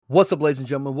What's up, ladies and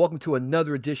gentlemen? Welcome to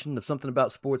another edition of Something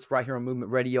About Sports right here on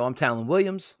Movement Radio. I'm Talon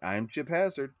Williams. I'm Chip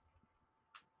Hazard.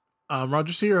 I'm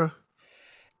Roger Sierra.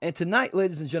 And tonight,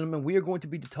 ladies and gentlemen, we are going to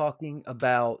be talking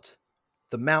about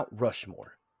the Mount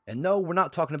Rushmore. And no, we're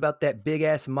not talking about that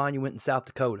big-ass monument in South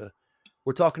Dakota.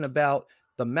 We're talking about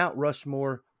the Mount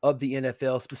Rushmore of the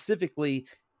NFL, specifically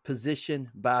position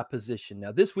by position.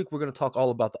 Now, this week, we're going to talk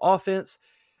all about the offense.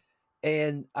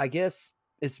 And I guess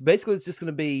it's just going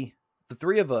to be the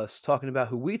three of us talking about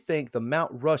who we think the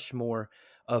Mount Rushmore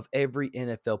of every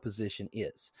NFL position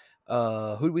is.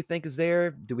 Who do we think is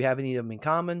there? Do we have any of them in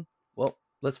common? Well,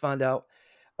 let's find out.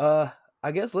 I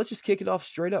guess let's just kick it off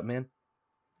straight up, man.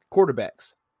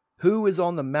 Quarterbacks. Who is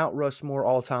on the Mount Rushmore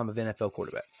all-time of NFL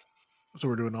quarterbacks? So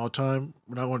we're doing all-time.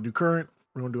 We're not going to do current.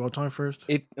 We're going to do all-time first.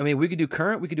 We could do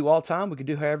current. We could do all-time. We could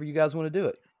do however you guys want to do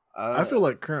it. I feel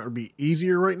like current would be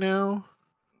easier right now.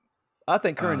 I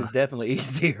think current is definitely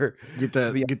easier. Get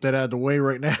that out of the way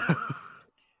right now.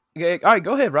 Okay, all right,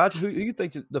 go ahead, Roger. Who you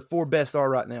think the four best are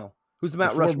right now? Who's the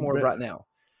Mount Rushmore right now?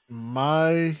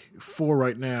 My four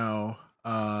right now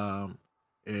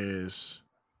is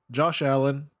Josh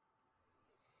Allen,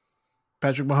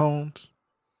 Patrick Mahomes,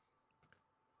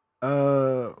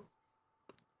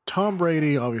 Tom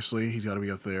Brady. Obviously, he's got to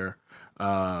be up there.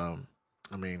 It's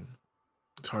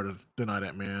hard to deny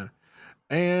that man.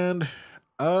 And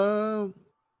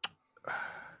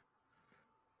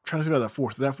trying to see about that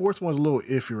fourth. That fourth one's a little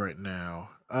iffy right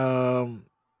now.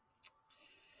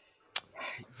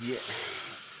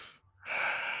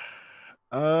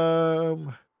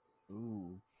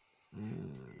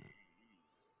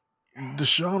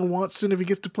 Deshaun Watson, if he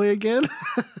gets to play again.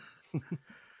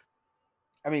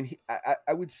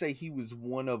 I would say he was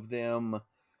one of them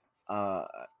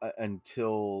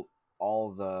until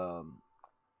all the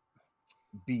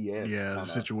BS. Yeah, the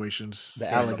situations,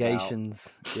 the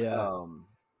allegations. Out.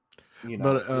 Yeah.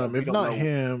 But if not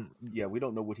him, we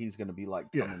don't know what he's going to be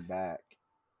like coming back.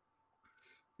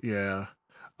 Yeah.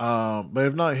 But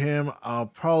if not him, I'll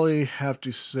probably have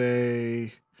to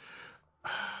say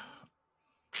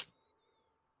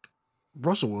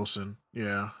Russell Wilson.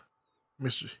 Yeah.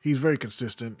 He's very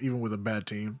consistent, even with a bad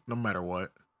team, no matter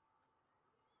what.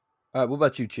 All right, what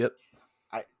about you, Chip?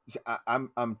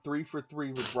 I'm 3 for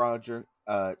 3 with Roger.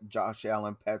 Josh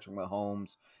Allen, Patrick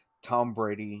Mahomes, Tom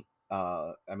Brady.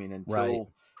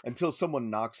 Until someone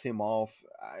knocks him off,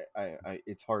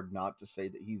 it's hard not to say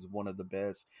that he's one of the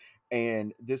best.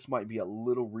 And this might be a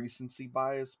little recency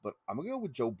bias, but I'm gonna go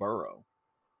with Joe Burrow.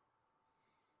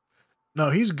 No,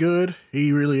 he's good.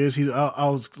 He really is. I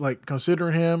was like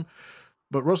considering him,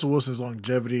 but Russell Wilson's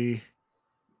longevity,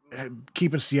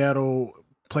 keeping Seattle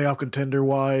playoff contender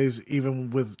wise,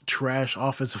 even with trash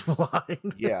offensive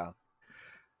line. Yeah.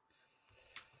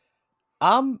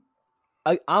 I'm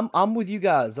with you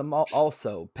guys. I'm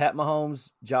also Pat Mahomes,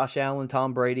 Josh Allen,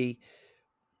 Tom Brady,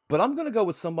 but I'm going to go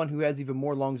with someone who has even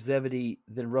more longevity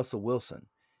than Russell Wilson.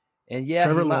 And yeah,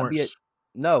 Trevor he might Lawrence.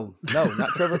 No, not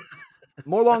Trevor.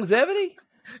 More longevity?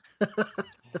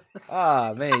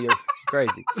 Man, you're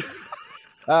crazy.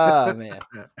 Man,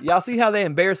 y'all see how they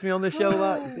embarrass me on this show a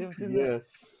lot?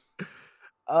 Yes.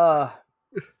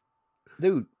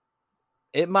 Dude,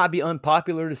 it might be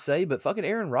unpopular to say, but fucking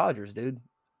Aaron Rodgers, dude.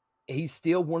 He's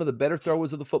still one of the better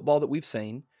throwers of the football that we've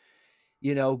seen.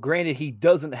 You know, granted, he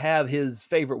doesn't have his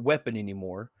favorite weapon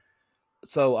anymore.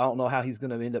 So I don't know how he's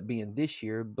going to end up being this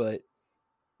year, but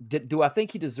do I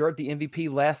think he deserved the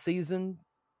MVP last season?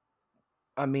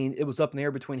 I mean, it was up in the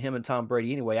air between him and Tom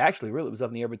Brady anyway. Actually, really, it was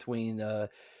up in the air between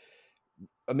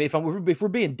if we're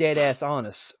being dead ass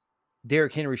honest,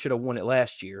 Derrick Henry should have won it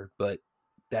last year, but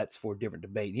that's for a different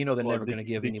debate. You know, they're never going to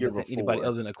give anybody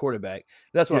other than a quarterback.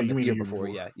 That's what I meant the year before.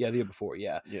 Yeah, the year before.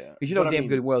 Yeah. Because you know damn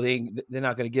good and well they're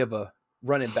not going to give a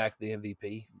running back the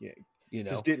MVP. Yeah. You know,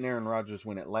 because didn't Aaron Rodgers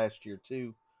win it last year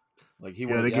too? Like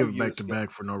they give it back to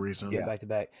back for no reason. Yeah, back to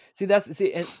back.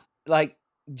 And like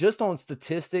just on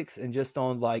statistics and just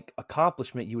on like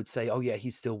accomplishment, you would say, oh yeah,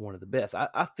 he's still one of the best.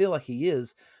 I feel like he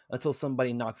is until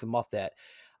somebody knocks him off that.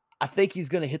 I think he's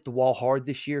going to hit the wall hard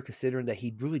this year, considering that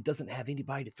he really doesn't have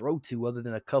anybody to throw to other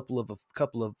than a couple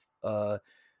of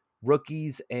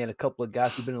rookies and a couple of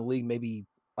guys who've been in the league. Maybe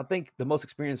I think the most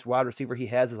experienced wide receiver he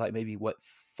has is like maybe 4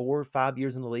 or 5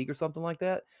 years in the league or something like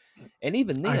that. And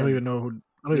even then, I don't even know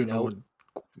what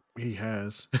he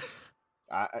has.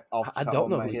 I don't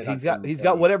know. He's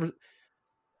got whatever's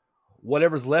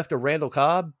left of Randall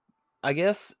Cobb, I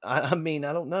guess. I mean,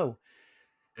 I don't know.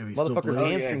 Motherfucker's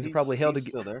hamstrings are probably held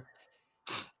together. There.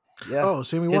 Yeah. Oh,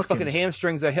 Sammy Watkins. His fucking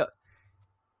hamstrings are held.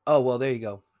 Oh, well, there you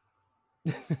go.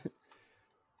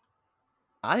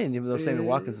 I didn't even know Sammy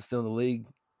Watkins was still in the league.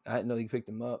 I didn't know you picked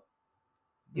him up.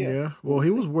 Yeah. Well,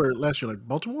 he was where last year? Like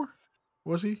Baltimore?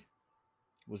 Was he?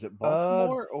 Was it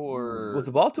Baltimore was it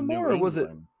or Baltimore New or was it?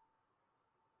 England?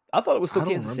 I thought it was still I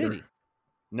don't Kansas remember. City.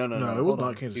 No. It was Hold not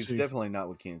on. Kansas He's City. definitely not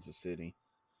with Kansas City.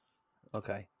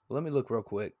 Okay, let me look real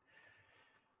quick.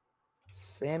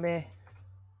 Sammy.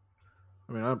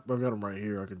 I mean, I've got him right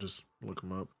here. I could just look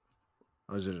him up.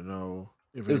 I just didn't know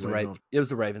if It was anybody knows. It was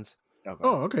the Ravens. Okay.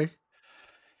 Oh, okay.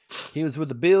 He was with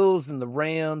the Bills and the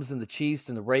Rams and the Chiefs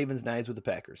and the Ravens. Now he's with the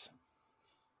Packers.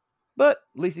 But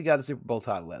at least he got a Super Bowl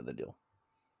title out of the deal.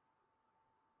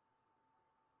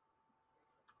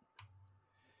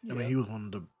 I mean, he was one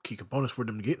of the key components for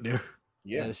them to get there.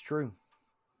 Yeah, that's true.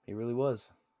 He really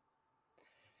was.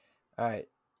 All right.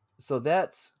 So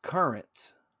that's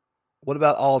current. What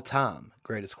about all-time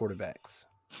greatest quarterbacks?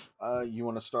 You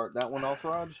want to start that one off,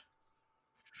 Raj?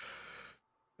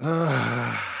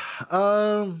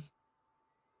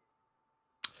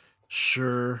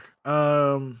 Sure.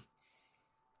 Going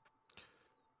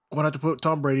to have to put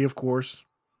Tom Brady, of course.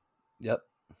 Yep.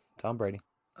 Tom Brady.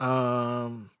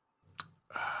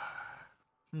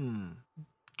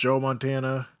 Joe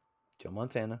Montana. Joe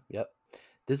Montana. Yep.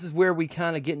 This is where we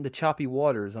kind of get into choppy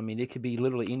waters. I mean, it could be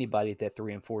literally anybody at that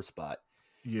 3 and 4 spot.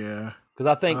 Yeah. Because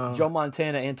I think Joe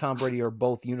Montana and Tom Brady are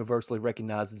both universally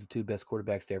recognized as the 2 best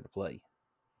quarterbacks to ever play.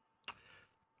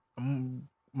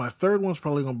 My third one's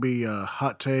probably going to be a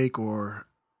hot take or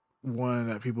one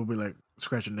that people will be like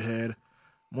scratching the head.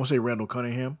 I'm going to say Randall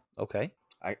Cunningham. Okay.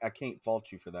 I can't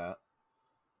fault you for that.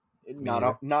 Me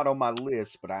Not on my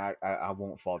list, but I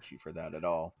won't fault you for that at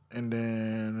all. And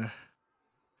then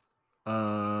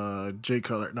Jay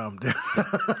Cutler. No, I'm dead.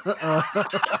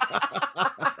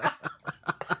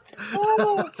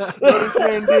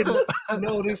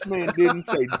 This man didn't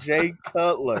say Jay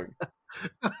Cutler.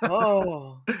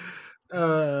 Oh,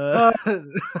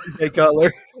 Jay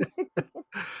Cutler.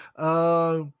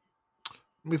 Let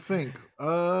me think.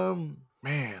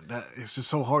 Man, that it's just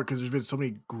so hard because there's been so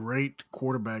many great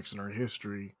quarterbacks in our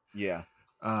history. yeah.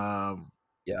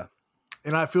 Yeah.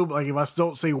 And I feel like if I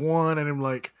don't say one, and I'm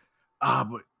like,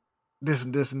 but this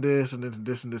and this and this and then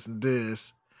this and this and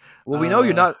this. Well, we know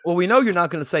you're not. Well, we know you're not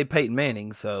going to say Peyton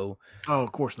Manning. So. Oh,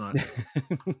 of course not.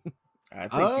 I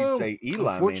think you'd say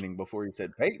Eli Manning before you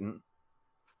said Peyton.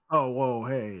 Oh, whoa,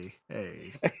 hey,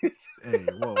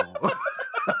 whoa.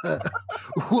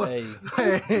 Hey.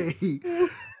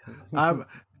 I'm.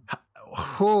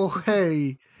 Oh,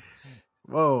 hey.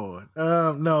 Whoa.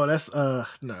 No, that's not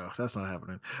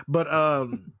happening. But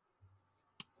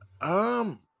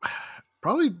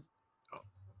probably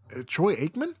Troy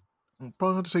Aikman. I'm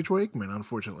probably going to say Troy Aikman.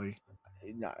 Unfortunately,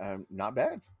 not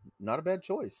bad. Not a bad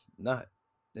choice. Not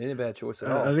any bad choice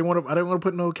at all. I didn't want to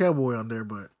put no Cowboy on there,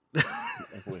 but.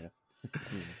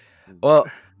 Well,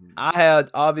 I had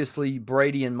obviously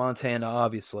Brady and Montana.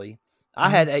 Obviously, I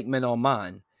had Aikman on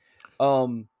mine.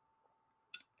 And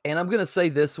I'm gonna say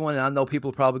this one, and I know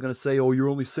people are probably gonna say, "Oh, you're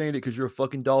only saying it because you're a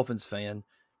fucking Dolphins fan."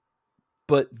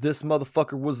 But this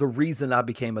motherfucker was the reason I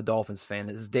became a Dolphins fan.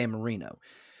 This is Dan Marino.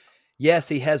 Yes,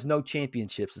 he has no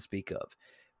championships to speak of,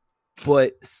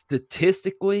 but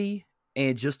statistically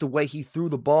and just the way he threw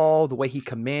the ball, the way he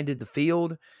commanded the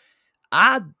field,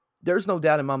 there's no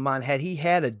doubt in my mind, had he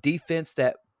had a defense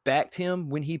that backed him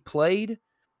when he played,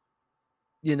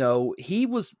 he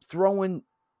was throwing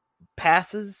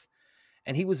passes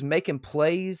and he was making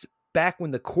plays back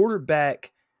when the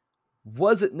quarterback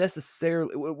wasn't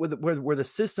necessarily where the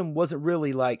system wasn't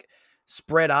really like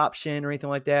spread option or anything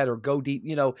like that, or go deep.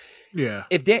 Yeah.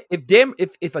 If Dan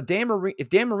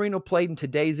Marino played in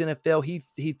today's NFL,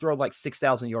 he'd throw like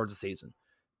 6,000 yards a season.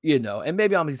 And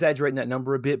maybe I'm exaggerating that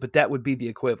number a bit, but that would be the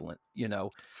equivalent.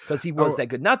 Because he was that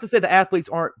good. Not to say the athletes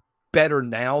aren't better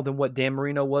now than what Dan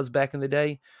Marino was back in the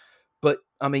day, but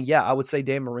I mean, yeah, I would say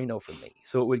Dan Marino for me.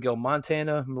 So it would go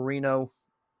Montana, Marino,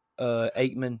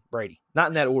 Aikman, Brady. Not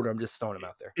in that order. I'm just throwing them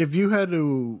out there. If you had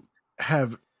to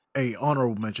have a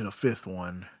honorable mention, a fifth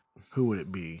one, who would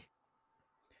it be?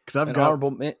 Because I've got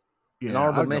honorable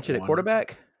mention at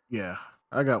quarterback. Yeah,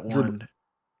 I got one.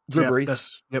 Drew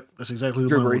Brees. That's exactly who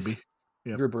Drew mine Brees. would be.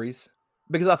 Yep. Drew Brees.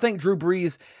 Because I think Drew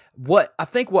Brees. What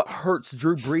hurts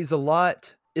Drew Brees a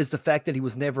lot is the fact that he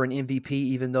was never an MVP,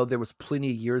 even though there was plenty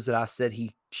of years that I said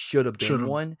he should have been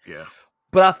one. Yeah.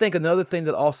 But I think another thing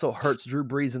that also hurts Drew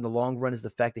Brees in the long run is the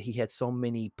fact that he had so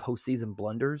many postseason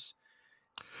blunders.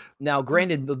 Now,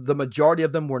 granted, the majority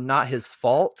of them were not his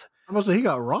fault. I'm going to say he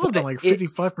got robbed on like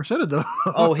 55% of them.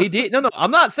 Oh, he did? No,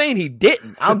 I'm not saying he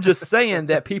didn't. I'm just saying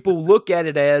that people look at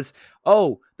it as,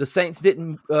 oh, the Saints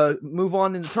didn't move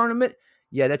on in the tournament.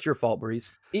 Yeah, that's your fault,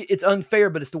 Breeze. It's unfair,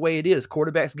 but it's the way it is.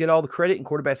 Quarterbacks get all the credit, and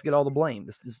quarterbacks get all the blame.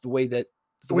 It's just the way that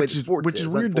the sports is.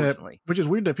 Unfortunately, which is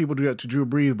weird that people do that to Drew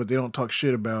Brees, but they don't talk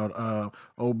shit about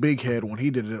old Big Head when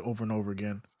he did it over and over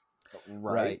again.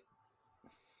 Right.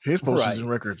 His postseason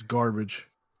record's garbage.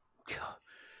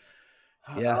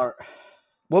 Yeah.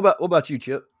 What about you,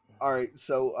 Chip? All right,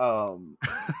 so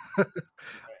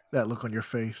that look on your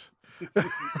face.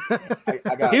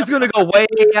 I got. He's gonna go way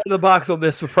out of the box on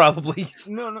this one, probably.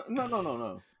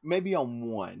 No. Maybe on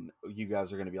one, you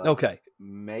guys are gonna be like, okay,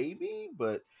 maybe,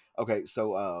 but okay.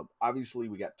 So obviously,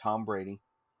 we got Tom Brady,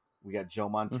 we got Joe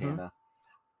Montana.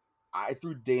 Mm-hmm. I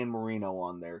threw Dan Marino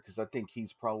on there because I think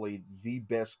he's probably the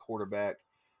best quarterback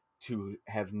to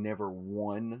have never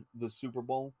won the Super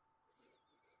Bowl.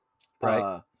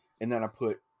 Right. And then I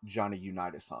put Johnny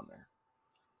Unitas on there.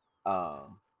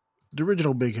 The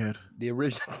original Big Head. The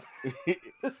original.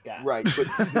 This guy. Right. But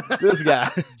this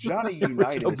guy. Johnny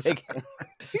Unitas.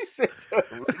 He said the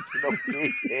original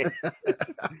Big Head.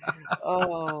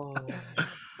 Oh,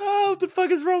 what the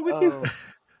fuck is wrong with you?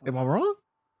 Am I wrong?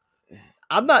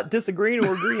 I'm not disagreeing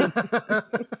or agreeing.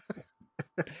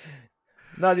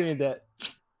 Not even that.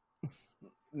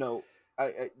 No.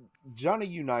 Johnny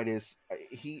Unitas,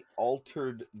 he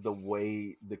altered the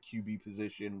way the QB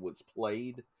position was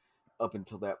played up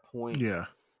until that point. Yeah.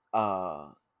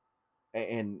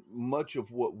 And much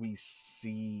of what we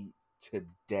see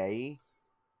today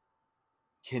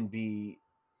can be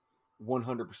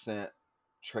 100%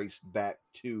 traced back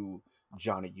to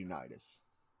Johnny Unitas.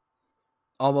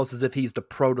 Almost as if he's the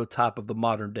prototype of the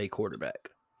modern day quarterback.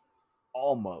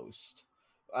 Almost.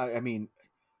 I mean,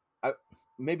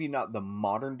 maybe not the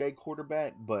modern day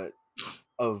quarterback, but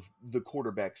of the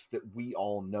quarterbacks that we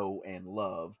all know and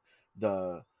love,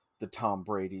 the Tom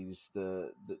Brady's,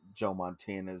 the Joe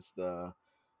Montana's, the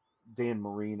Dan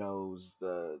Marino's,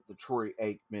 the Troy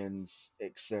Aikman's,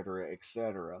 etc.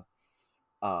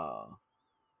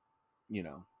 You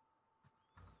know.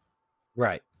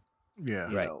 Right.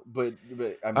 Yeah. Right. But I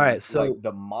mean, all right, so like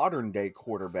the modern day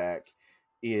quarterback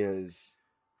is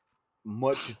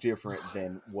much different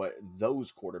than what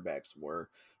those quarterbacks were,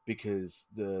 because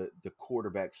the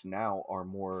quarterbacks now are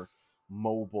more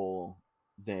mobile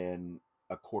than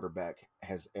a quarterback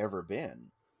has ever been.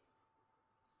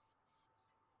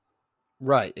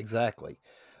 Right, exactly.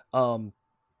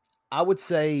 I would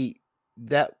say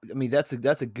that, I mean, that's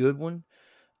a good one.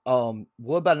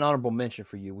 What about an honorable mention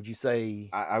for you? Would you say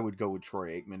I would go with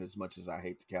Troy Aikman, as much as I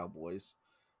hate the Cowboys.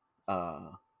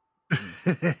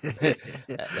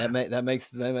 that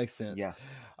makes sense. Yeah.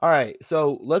 All right,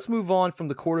 so let's move on from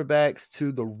the quarterbacks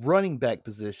to the running back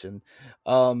position.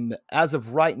 As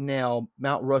of right now,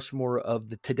 Mount Rushmore of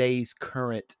today's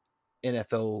current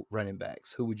NFL running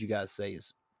backs, who would you guys say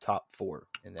is top 4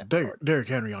 in that regard? Derrick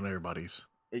Henry on everybody's.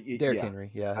 Derrick Henry,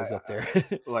 he's up there.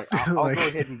 I'll go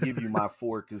ahead and give you my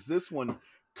 4, because this one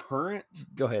current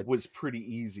go ahead was pretty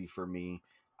easy for me.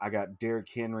 I got Derrick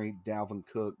Henry, Dalvin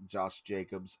Cook, Josh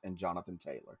Jacobs, and Jonathan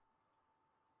Taylor.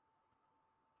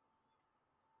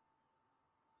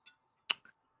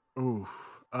 Ooh.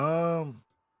 I'll go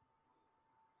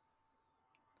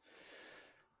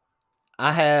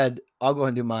ahead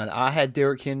and do mine. I had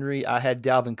Derrick Henry, I had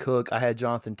Dalvin Cook, I had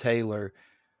Jonathan Taylor.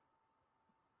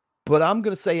 But I'm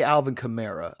going to say Alvin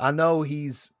Kamara. I know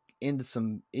he's into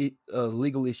some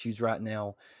legal issues right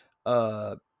now.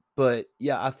 But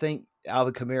yeah, I think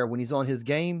Alvin Kamara, when he's on his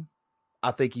game,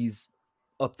 I think he's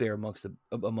up there amongst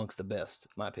the best,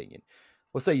 in my opinion.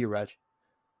 What say you, Raj?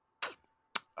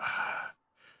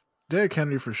 Derrick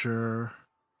Henry for sure.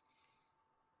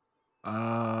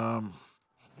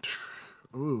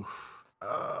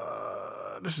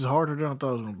 This is harder than I thought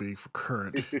it was going to be for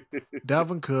current.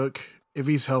 Dalvin Cook, if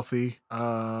he's healthy.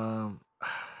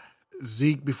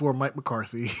 Zeke before Mike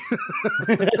McCarthy.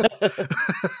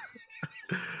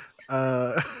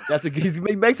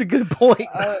 He makes a good point.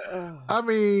 I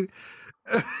mean,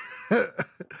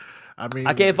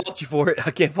 I can't fault you for it.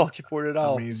 I can't fault you for it at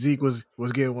all. I mean, Zeke was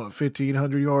getting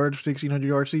 1,500 yards, 1,600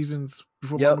 yard seasons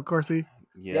before Mike McCarthy.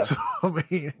 Yeah. So I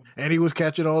mean, and he was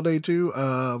catching all day too.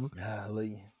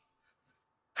 Golly.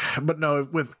 But no,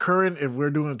 with current, if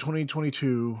we're doing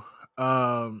 2022,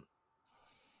 I'd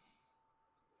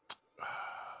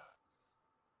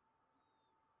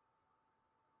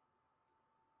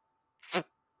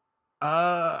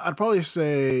probably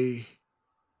say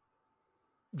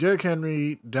Derrick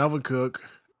Henry, Dalvin Cook,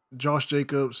 Josh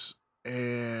Jacobs,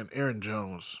 and Aaron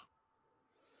Jones.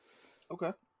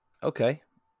 Okay.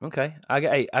 I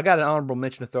got an honorable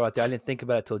mention to throw out there. I didn't think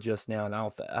about it till just now, and I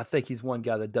think he's one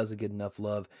guy that doesn't get enough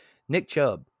love. Nick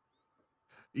Chubb.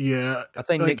 Yeah, I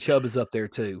think Nick like Chubb is up there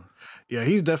too. yeah,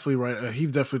 he's definitely right.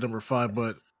 He's definitely number 5.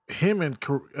 But him and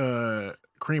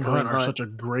Kareem Hunt are such a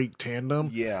great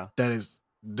tandem Yeah. that is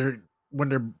when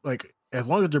they're like as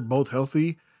long as they're both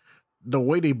healthy, the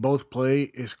way they both play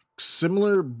is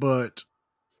similar, but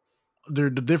the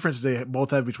difference they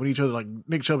both have between each other. Like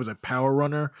Nick Chubb is a power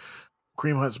runner,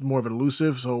 Kareem Hunt's more of an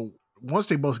elusive. So once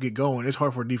they both get going, it's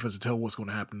hard for a defense to tell what's going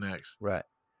to happen next. Right.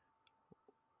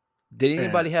 Did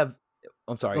anybody And, have?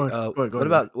 I'm sorry. go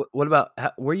ahead, What about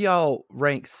where y'all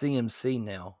rank CMC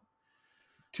now?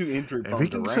 Too injury prone. If he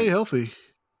can stay healthy,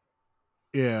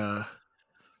 yeah.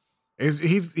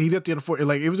 He's at the end of 4.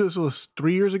 Like if this was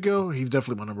 3 years ago, he's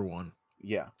definitely my number 1.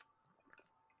 Yeah.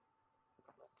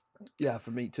 Yeah,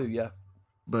 for me too. Yeah.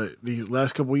 But these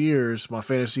last couple of years, my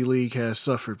fantasy league has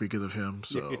suffered because of him.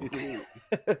 So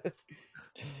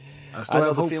I still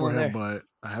have hope for him, but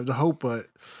I have the hope. But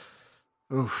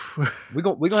oof. we're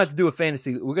gonna have to do a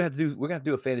fantasy. We're gonna have to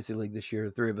do a fantasy league this year.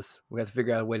 The 3 of us. We have to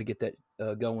figure out a way to get that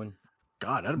going.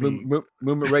 God, that'd be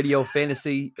Movement Radio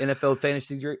Fantasy NFL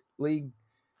Fantasy League.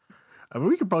 I mean,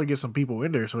 we could probably get some people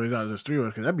in there, so it's not just 3 of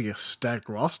us. Because that'd be a stacked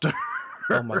roster.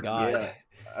 Oh my god! Yeah.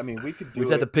 I mean, we could do. We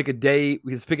just have to pick a day.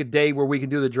 We just pick a day where we can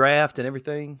do the draft and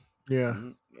everything. Yeah.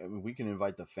 I mean, we can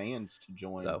invite the fans to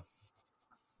join. So,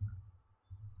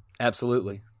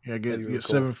 absolutely. Yeah, get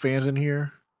 7 fans in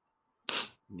here.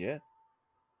 Yeah.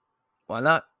 Why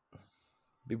not?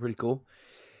 Be pretty cool.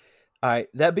 All right.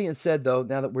 That being said, though,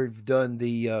 now that we've done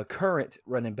the current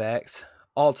running backs,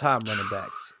 all-time running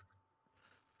backs.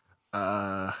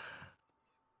 I'm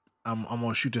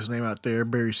gonna shoot this name out there.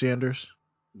 Barry Sanders.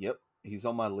 Yep, he's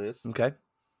on my list. Okay.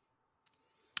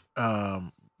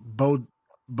 Bo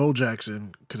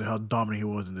Jackson, because of how dominant he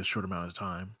was in this short amount of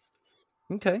time.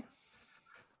 Okay.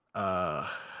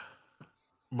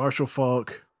 Marshall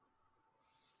Faulk.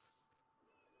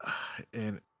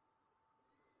 And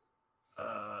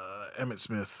Emmitt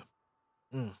Smith.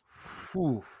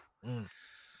 Whew.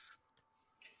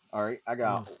 All right, I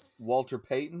got Walter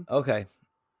Payton. Okay.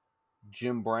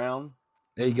 Jim Brown.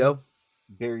 There you go.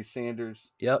 Barry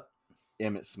Sanders. Yep.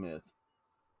 Emmitt Smith.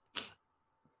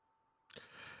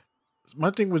 My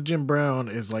thing with Jim Brown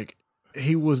is like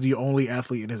he was the only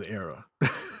athlete in his era.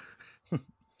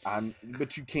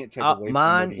 But you can't take away.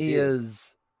 Mine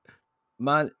is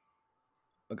mine.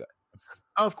 Okay.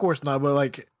 Of course not, but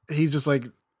like he's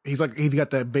got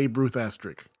that Babe Ruth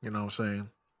asterisk. You know what I'm saying?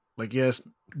 Like, yes,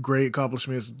 great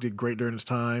accomplishments, did great during his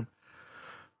time,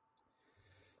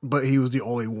 but he was the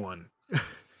only one.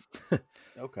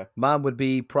 Okay. Mine would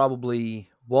be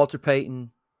probably Walter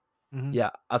Payton. Mm-hmm.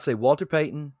 Yeah, I'd say Walter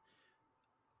Payton,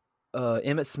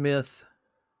 Emmitt Smith,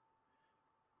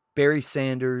 Barry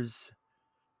Sanders,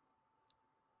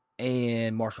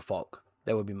 and Marshall Faulk.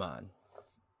 That would be mine.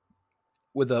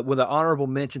 With an honorable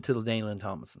mention to LaDainian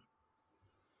Tomlinson.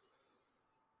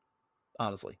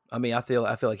 Honestly, I mean, I feel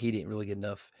like he didn't really get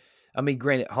enough. I mean,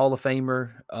 granted, Hall of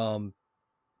Famer,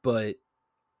 but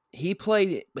he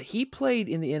played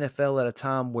in the NFL at a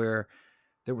time where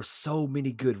there were so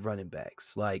many good running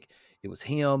backs. Like it was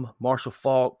him, Marshall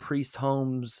Faulk, Priest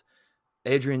Holmes,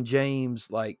 Adrian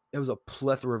James. Like there was a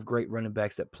plethora of great running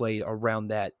backs that played around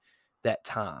that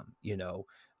time. You know,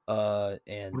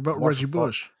 and what about Marshall Reggie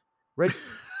Bush?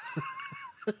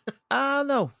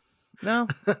 No.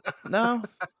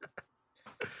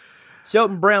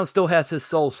 Shelton Brown still has his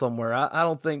soul somewhere. I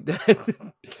don't think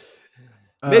that.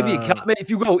 Maybe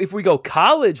if we go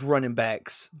college running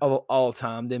backs of all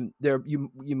time, then there you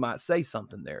might say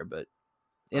something there, but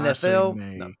NFL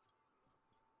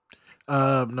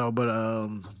no. No, but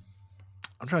I'm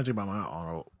trying to think about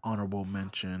my honorable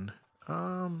mention.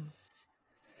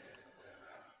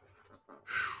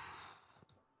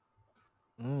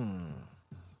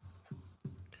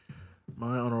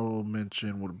 My honorable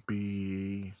mention would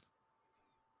be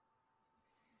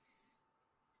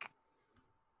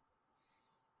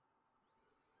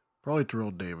probably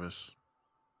Terrell Davis.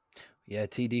 Yeah,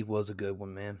 TD was a good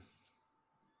one, man.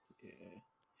 Yeah.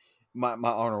 My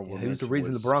honorable mention. He was the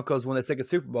reason the Broncos won that second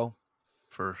Super Bowl.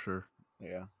 For sure.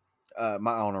 Yeah.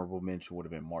 My honorable mention would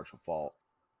have been Marshall Faulk.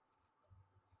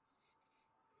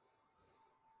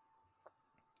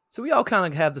 So we all kind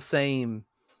of have the same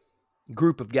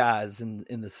group of guys in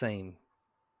the same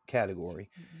category.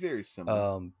 Very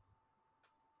similar.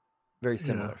 Very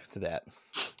similar to that.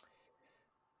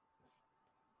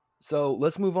 So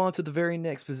let's move on to the very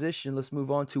next position. Let's move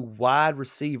on to wide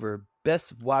receiver.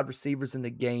 Best wide receivers in the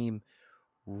game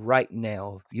right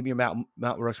now. Give me your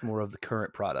Mount Rushmore of the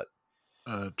current product.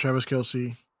 Travis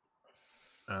Kelce.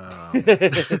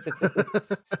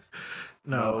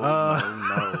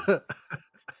 No.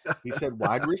 He said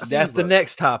wide receiver. That's the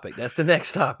next topic.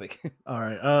 All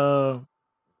right. All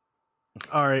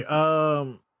right.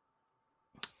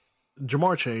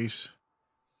 Jamar Chase,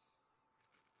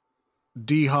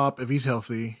 D Hop if he's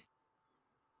healthy.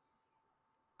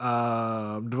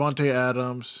 Devontae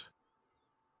Adams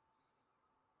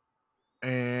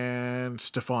and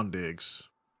Stephon Diggs.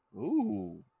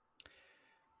 Ooh.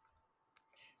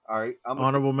 All right.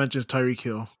 Honorable mentions Tyreek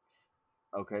Hill.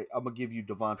 Okay, I'm gonna give you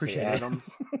Devontae Appreciate Adams.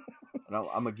 No,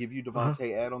 I'm gonna give you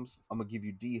Devontae Adams. I'm gonna give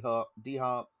you D Hop.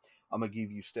 I'm gonna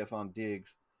give you Stephon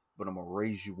Diggs, but I'm gonna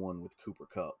raise you one with Cooper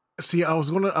Cup. See, I was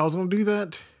gonna do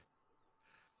that.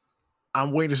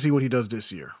 I'm waiting to see what he does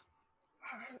this year.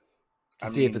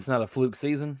 See if it's not a fluke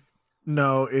season.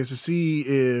 No, it's to see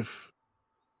if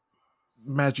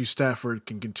Matthew Stafford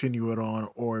can continue it on,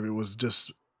 or if it was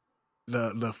just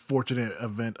the fortunate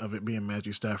event of it being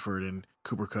Matthew Stafford and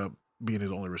Cooper Cup being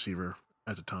his only receiver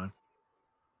at the time.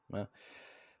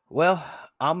 Well,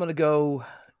 I'm gonna go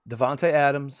Devontae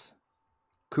Adams,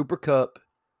 Cooper Cup,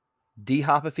 D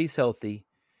Hop if he's healthy,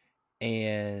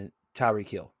 and Tyreek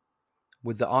Hill,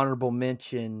 with the honorable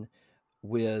mention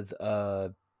with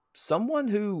someone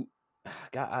who,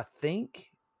 God, I think.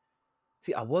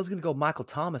 See, I was gonna go Michael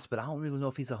Thomas, but I don't really know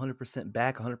if he's 100%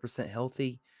 back, 100%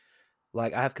 healthy.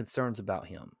 Like, I have concerns about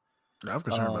him. I have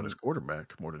concern about his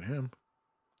quarterback more than him.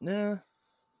 Nah,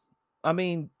 I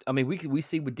mean, we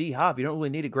see with D Hop, you don't really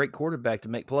need a great quarterback to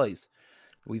make plays.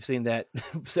 We've seen that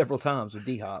several times with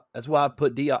D Hop. That's why I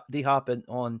put D Hop in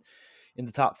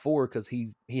the top 4, because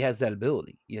he has that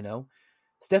ability. You know,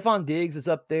 Stephon Diggs is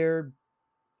up there.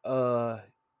 Jamar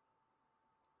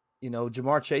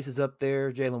Chase is up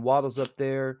there. Jalen Waddle's up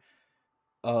there.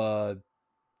 God,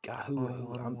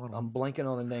 I'm blanking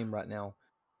on the name right now.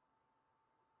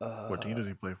 What team does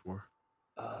he play for?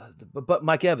 But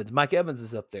Mike Evans. Mike Evans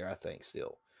is up there, I think,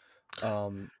 still. Yeah,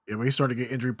 but he's starting to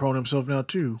get injury prone himself now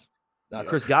too.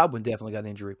 Chris Godwin definitely got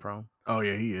injury prone. Oh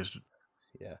yeah, he is.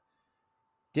 Yeah.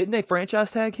 Didn't they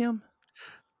franchise tag him?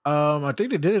 I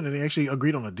think they did, and they actually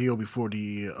agreed on a deal before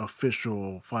the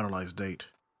official finalized date.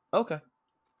 Okay.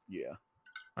 Yeah.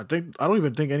 I don't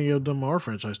even think any of them are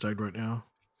franchise tagged right now.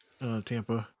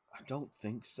 Tampa. I don't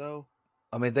think so.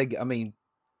 Do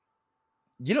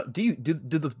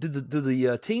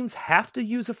the teams have to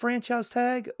use a franchise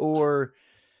tag, or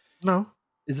no?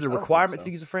 Is it a requirement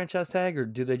to use a franchise tag, or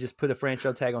do they just put a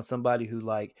franchise tag on somebody who,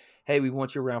 like, hey, we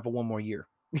want you around for one more year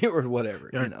or whatever?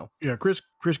 Yeah, Yeah, Chris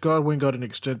Godwin got an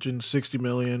extension, $60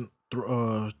 million,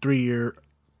 3 year,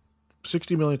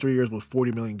 $60 million 3 years with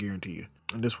 $40 million guaranteed,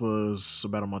 and this was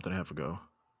about a month and a half ago.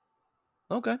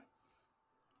 Okay.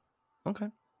 All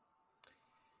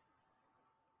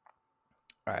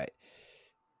right.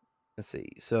 Let's see.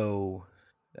 So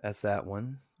that's that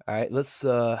one. All right. Let's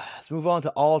move on to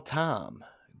all-time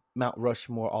Mount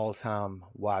Rushmore all-time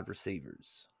wide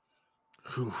receivers.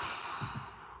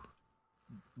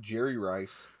 Jerry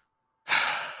Rice.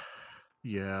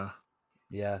 Yeah.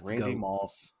 Randy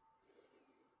Moss.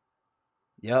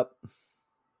 Yep.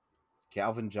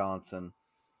 Calvin Johnson.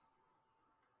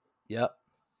 Yep.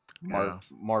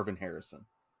 Marvin Harrison.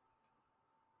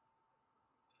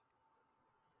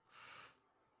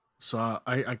 So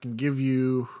I can give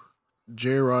you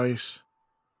Jerry Rice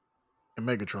and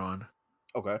Megatron.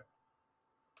 Okay.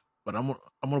 But I'm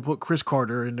gonna put Chris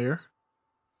Carter in there.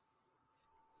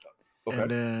 Okay.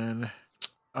 And then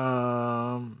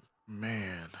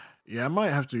man. Yeah, I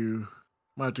might have to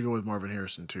go with Marvin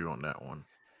Harrison too on that one.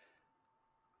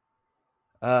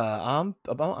 I'm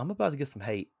about to get some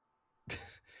hate.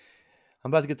 I'm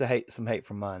about to get some hate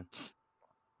from mine.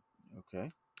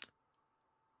 Okay.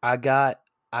 I got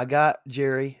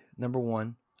Jerry, number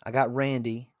 1. I got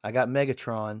Randy. I got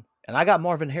Megatron. And I got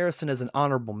Marvin Harrison as an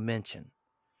honorable mention.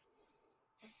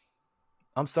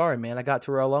 I'm sorry, man. I got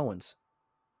Terrell Owens.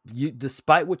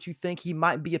 Despite what you think he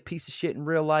might be a piece of shit in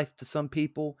real life to some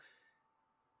people,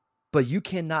 but you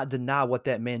cannot deny what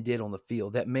that man did on the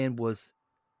field. That man was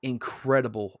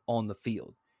incredible on the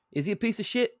field. Is he a piece of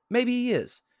shit? Maybe he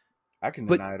is. I can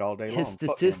deny it all day long. His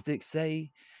statistics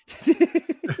say...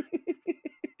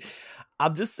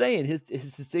 I'm just saying his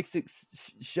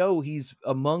statistics show he's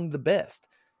among the best,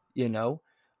 you know?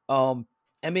 And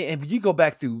if you go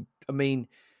back through,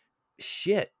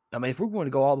 shit. If we're going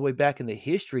to go all the way back in the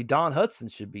history, Don Hudson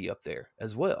should be up there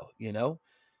as well, you know?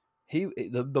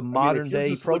 The modern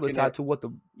day prototype to what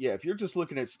the... Yeah, if you're just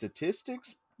looking at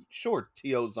statistics, sure,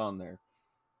 T.O.'s on there.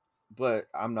 But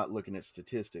I'm not looking at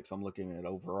statistics. I'm looking at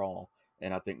overall.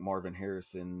 And I think Marvin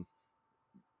Harrison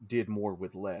did more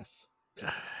with less.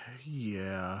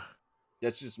 Yeah,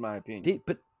 that's just my opinion.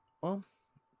 But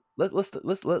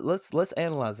let's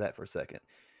analyze that for a second.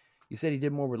 You said he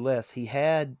did more with less. He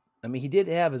did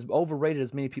have, as overrated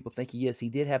as many people think he is, he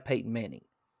did have Peyton Manning.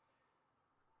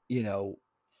 You know,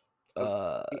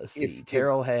 let's see.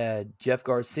 Terrell had Jeff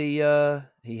Garcia.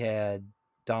 He had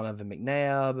Donovan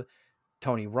McNabb,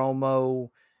 Tony Romo.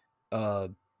 I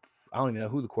don't even know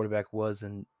who the quarterback was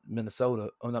in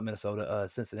Minnesota. Oh, not Minnesota.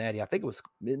 Cincinnati. I think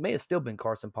it may have still been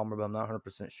Carson Palmer, but I'm not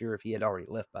 100% sure if he had already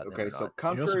left by then. Okay, or so not.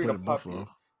 contrary to Buffalo.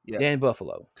 Yeah, in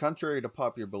Buffalo. Contrary to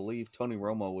popular belief, Tony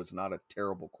Romo was not a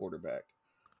terrible quarterback.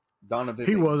 Donovan,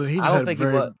 he wasn't. He just had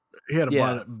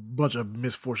a bunch of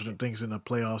misfortunate things in the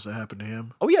playoffs that happened to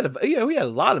him. Oh, he had a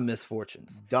lot of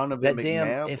misfortunes. Donovan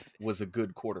McNabb was a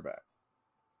good quarterback.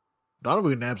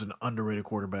 Donovan McNabb's an underrated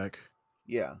quarterback.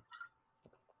 Yeah.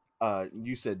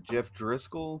 You said Jeff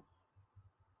Driscoll?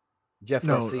 Jeff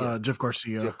Garcia. Jeff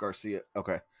Garcia. Jeff Garcia.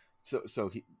 Okay. So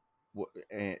he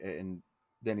and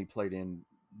then he played in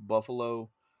Buffalo.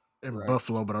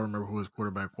 Buffalo, but I don't remember who his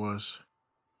quarterback was.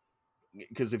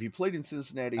 Because if he played in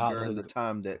Cincinnati during the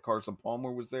time that Carson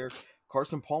Palmer was there,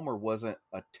 Carson Palmer wasn't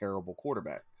a terrible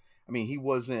quarterback. I mean, he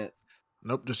wasn't.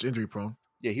 Nope, just injury prone.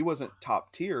 Yeah, he wasn't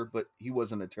top tier, but he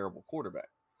wasn't a terrible quarterback.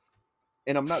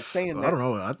 And I'm not saying that. I don't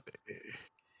know.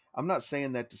 I'm not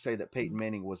saying that to say that Peyton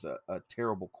Manning was a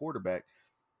terrible quarterback.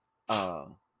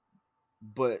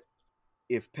 But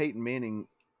if Peyton Manning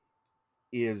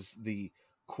is the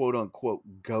quote unquote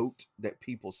GOAT that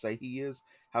people say he is,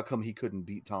 how come he couldn't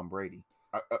beat Tom Brady?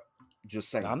 Just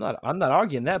saying. I'm not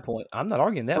arguing that point. I'm not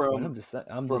arguing that point. I'm just saying.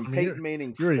 Peyton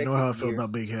Manning's you already know how I feel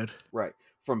about Big Head. Right.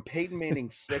 From Peyton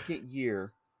Manning's second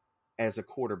year as a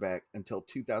quarterback until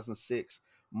 2006,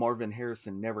 Marvin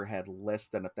Harrison never had less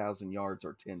than 1,000 yards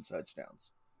or 10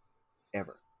 touchdowns.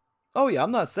 Ever. Oh, yeah.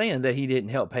 I'm not saying that he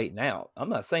didn't help Peyton out. I'm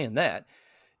not saying that.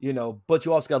 But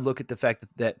you also got to look at the fact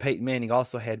that Peyton Manning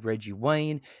also had Reggie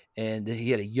Wayne, and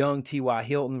he had a young T.Y.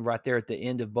 Hilton right there at the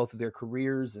end of both of their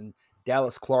careers, and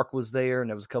Dallas Clark was there, and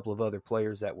there was a couple of other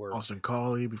players that were Austin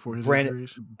Collie before his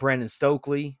injuries. Brandon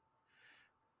Stokely.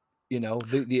 But I'm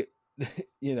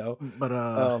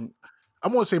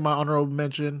going to say my honorable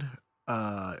mention.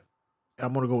 I'm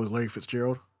going to go with Larry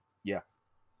Fitzgerald. Yeah,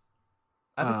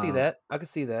 I can see that. I can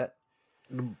see that.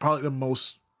 Probably the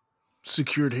most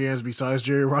secured hands besides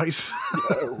Jerry Rice.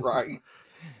 Right.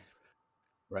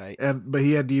 But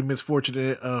he had the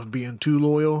misfortune of being too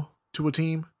loyal to a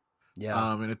team.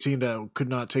 Yeah. And a team that could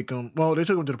not take him. Well, they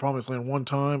took him to the promised land one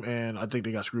time, and I think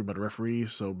they got screwed by the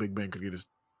referees, so Big Ben could get his,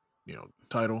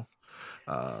 title.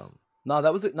 No,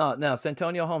 that was it. No,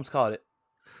 Santonio Holmes caught it.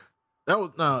 That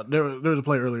was there was a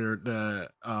play earlier that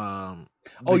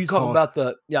you talking about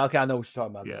the okay, I know what you're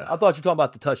talking about. Yeah. I thought you were talking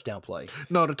about the touchdown play.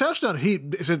 No, the touchdown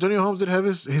Santonio Holmes did have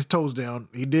his toes down.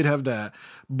 He did have that,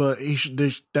 but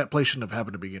that play shouldn't have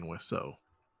happened to begin with. So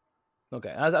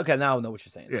okay, now I know what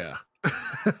you're saying. Yeah.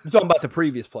 You're talking about the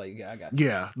previous play. Yeah, I got you.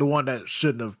 Yeah, the one that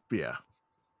shouldn't have. Yeah.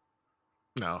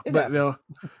 No, It but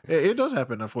it does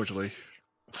happen. Unfortunately,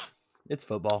 it's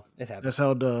football. It happens.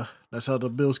 That's how the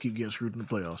Bills keep getting screwed in the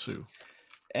playoffs too,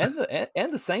 and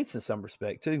the Saints in some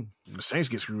respect too. The Saints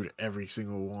get screwed every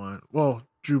single one. Well,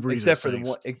 Drew Brees, except for the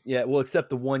one. Except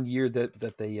the 1 year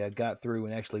that they got through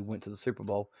and actually went to the Super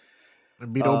Bowl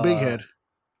and beat old Big Head.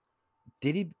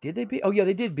 Did they beat? Oh yeah,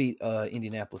 they did beat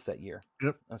Indianapolis that year.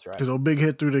 Yep, that's right. Because old Big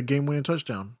Head threw the game-winning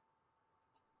touchdown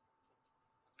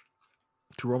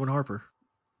to Roman Harper.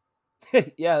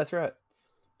 Yeah, that's right.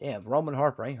 Damn, Roman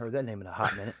Harper. I ain't heard that name in a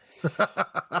hot minute.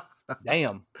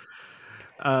 Damn.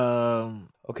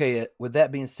 Okay, with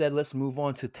that being said, let's move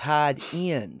on to tight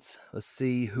ends. Let's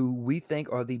see who we think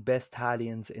are the best tight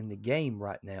ends in the game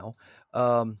right now.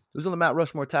 Who's on the Mount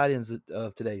Rushmore tight ends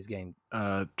of today's game?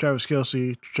 Travis Kelce,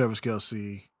 and Travis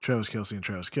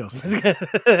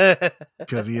Kelce.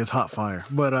 Because he is hot fire.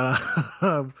 But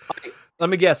let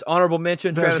me guess. Honorable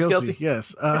mention, Travis Kelce?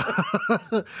 Yes.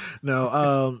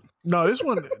 No,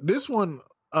 this one,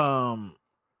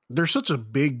 there's such a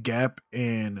big gap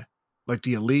in like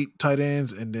the elite tight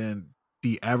ends and then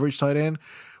the average tight end,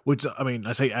 which, I mean,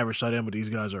 I say average tight end, but these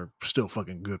guys are still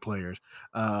fucking good players.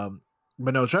 But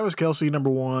no, Travis Kelce, number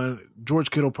one,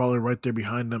 George Kittle probably right there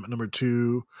behind them at number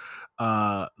two.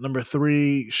 Number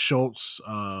three, Schultz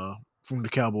from the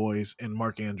Cowboys, and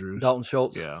Mark Andrews. Dalton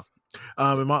Schultz. Yeah.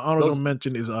 And my honorable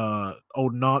mention is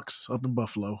old Knox up in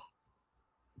Buffalo.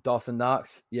 Dawson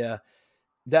Knox. Yeah.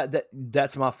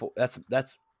 That's my four.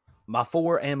 That's my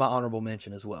four and my honorable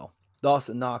mention as well.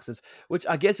 Dawson Knox, which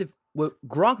I guess with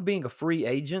Gronk being a free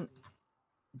agent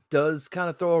does kind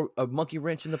of throw a monkey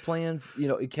wrench in the plans,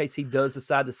 in case he does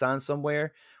decide to sign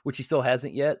somewhere, which he still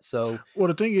hasn't yet. So, well,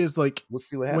 the thing is, like, we'll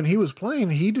see what happens. When he was playing,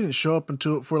 he didn't show up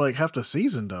for like half the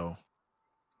season, though.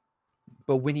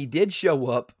 But when he did show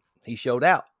up, He showed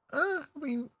out. I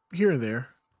mean, here and there.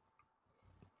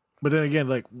 But then again,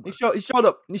 like He showed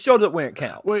up. He showed up when it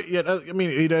counts. well, yeah, I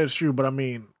mean that is true. But I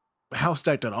mean, how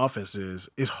stacked that offense is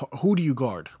who do you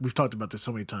guard? We've talked about this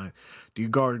so many times. Do you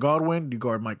guard Godwin? Do you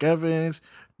guard Mike Evans?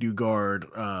 Do you guard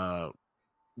Rob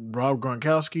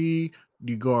Gronkowski?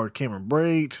 Do you guard Cameron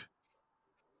Brate?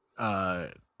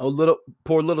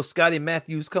 Poor little Scotty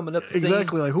Matthews coming up.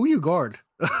 Exactly. Like who you guard?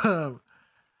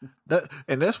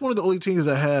 That's one of the only teams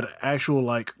that had actual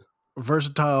like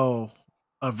versatile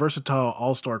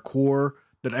all-star core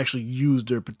that actually used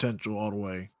their potential all the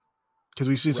way. Because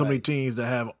we've seen so many teams that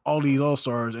have all these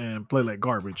all-stars and play like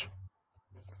garbage.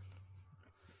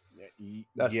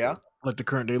 Yeah. Like the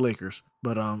current day Lakers.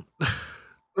 But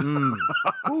Ooh.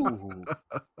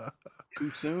 Too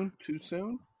soon?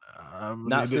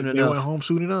 Not soon enough. They went home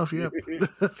soon enough, yep.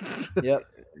 Yep.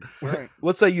 Right.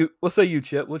 What say you,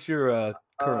 Chip? What's your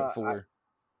current four?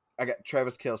 I got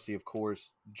Travis Kelce, of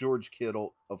course, George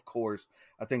Kittle, of course.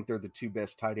 I think they're the two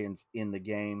best tight ends in the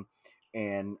game.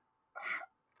 And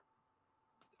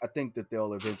I think that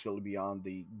they'll eventually be on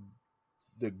the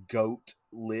GOAT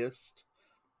list.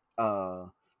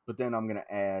 But then I'm going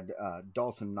to add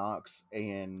Dawson Knox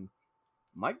and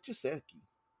Mike Gesicki.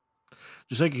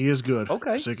 Gesicki is good.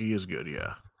 Okay. Gesicki is good,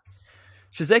 yeah.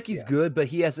 Gesicki's good, but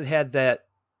he hasn't had that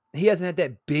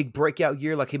big breakout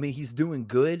year. Like, I mean, he's doing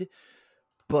good,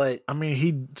 but I mean,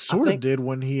 he sort of did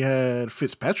when he had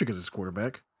Fitzpatrick as his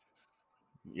quarterback.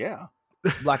 Yeah.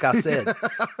 Like I said,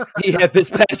 he had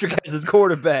Fitzpatrick as his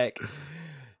quarterback.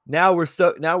 Now we're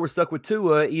stuck with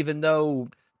Tua, even though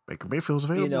Baker Mayfield's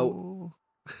available. You know,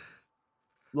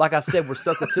 like I said, we're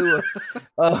stuck with Tua.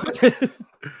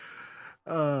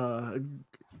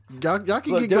 Y'all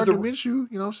can get Gardner Minshew. You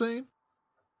know what I'm saying?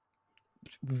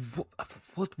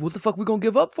 What the fuck we gonna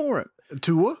give up for him?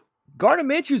 Tua? Gardner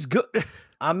Minshew's good.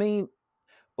 I mean,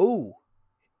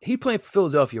 he playing for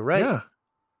Philadelphia, right? Yeah.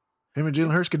 Him and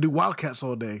Jalen Hurts could do Wildcats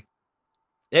all day.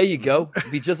 There you go.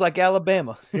 Be just like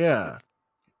Alabama. Yeah.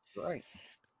 Right.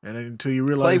 And then until you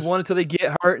realize play one until they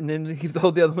get hurt, and then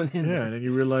throw the other one in. Yeah, and then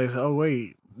you realize, oh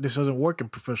wait, this doesn't work in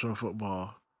professional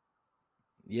football.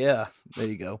 Yeah, there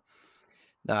you go.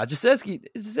 Nah,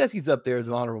 Gesicki's up there as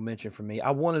an honorable mention for me.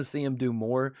 I wanted to see him do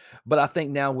more, but I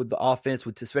think now with the offense,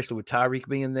 especially with Tyreek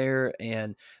being there,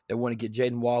 and they want to get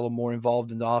Jaden Waddle more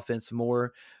involved in the offense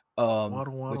more,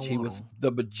 which he was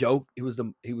the joke. He was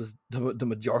the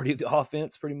majority of the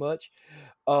offense pretty much.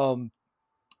 But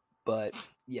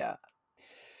yeah.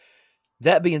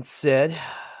 That being said,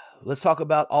 let's talk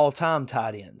about all-time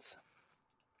tight ends.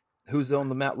 Who's on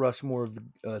the Mount Rushmore of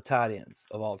the tight ends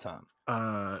of all time?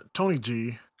 Tony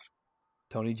G.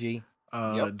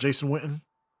 Yep. Jason Witten.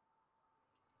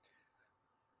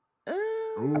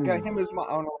 I got him as my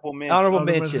honorable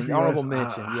mention. Honorable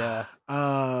mention. Yeah.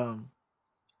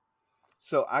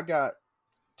 So I got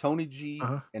Tony G,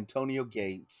 Antonio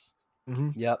Gates. Mm-hmm.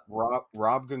 Yep.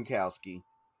 Rob Gronkowski.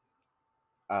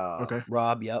 Okay.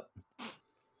 Rob. Yep.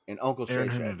 And Uncle Aaron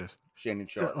Shay Hernandez. Shannon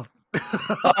Sharp.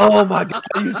 Oh my God!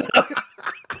 You suck.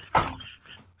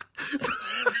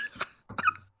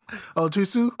 Oh,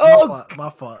 Tusu? My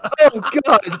fault. Oh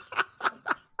God!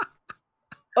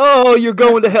 Oh, you're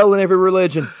going to hell in every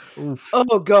religion. Oof.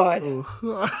 Oh God! Oh.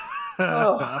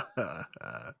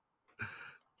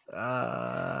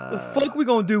 The fuck we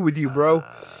gonna do with you, bro?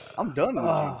 I'm done with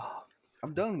you.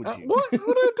 I'm done with you. What did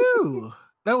I do?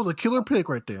 That was a killer pick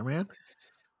right there, man.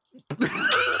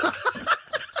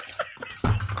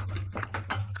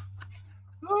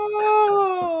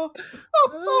 Oh.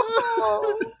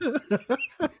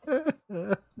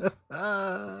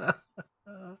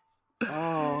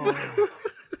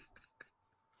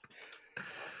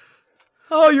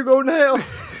 Oh, you're going to hell.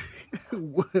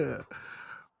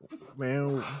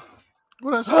 Man,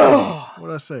 what I say?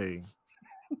 What I say?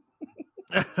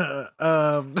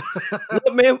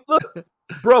 Look, man, look,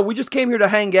 bro, we just came here to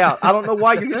hang out. I don't know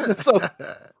why you're getting so.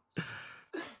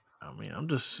 I mean, I'm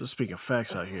just speaking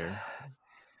facts out here.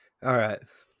 All right.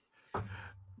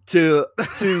 To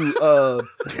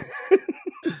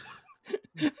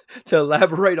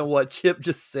elaborate on what Chip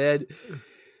just said,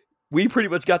 we pretty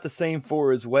much got the same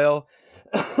four as well.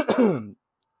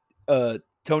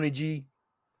 Tony G,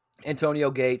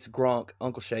 Antonio Gates, Gronk,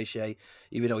 Uncle Shay Shay,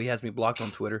 even though he has me blocked on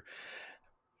Twitter.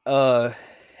 Jason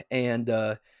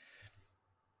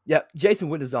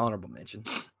Witten is the honorable mention.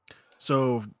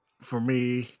 So for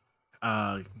me,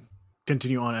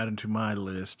 continue on adding to my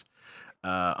list.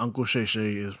 Uncle Shay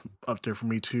Shay is up there for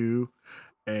me too,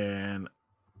 and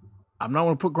I'm not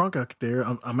going to put Gronk out there.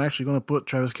 I'm actually going to put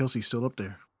Travis Kelce still up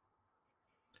there.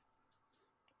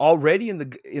 already in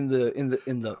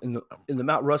the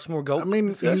Mount Rushmore GOAT. I mean,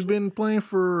 discussion? he's been playing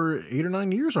for 8 or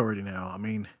 9 years already now. I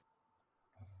mean,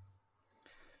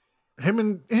 him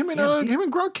and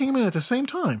Gronk came in at the same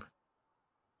time.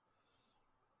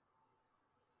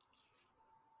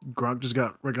 Gronk just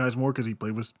got recognized more because he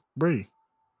played with Brady.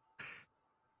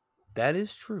 That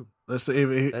is true. Let's say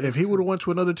if he would have went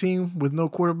to another team with no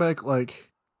quarterback, or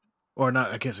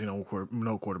not, I can't say no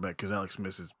quarterback because Alex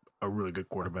Smith is a really good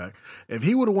quarterback. If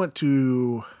he would have went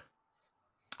to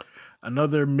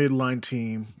another midline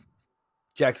team,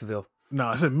 Jacksonville. No,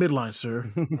 I said midline, sir.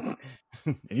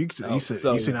 And you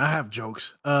said I have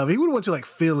jokes. If he would have went to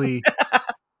Philly,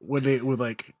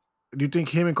 do you think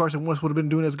him and Carson Wentz would have been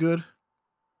doing as good?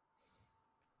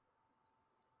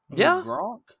 Yeah,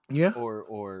 Gronk. Yeah,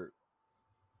 or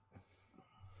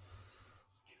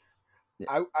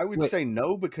I would say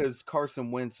no because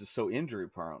Carson Wentz is so injury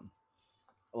prone.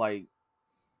 I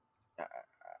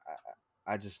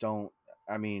just don't.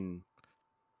 I mean,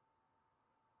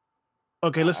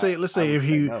 okay. Let's say let's say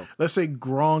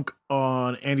Gronk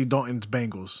on Andy Dalton's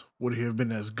Bengals, would he have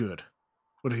been as good?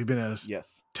 Would he have been as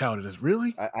touted as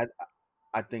really?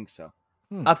 I think so.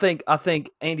 I think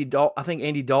Andy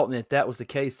Dalton, if that was the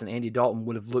case, then Andy Dalton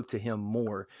would have looked to him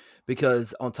more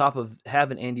because on top of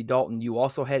having Andy Dalton, you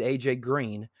also had AJ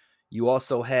Green, you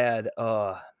also had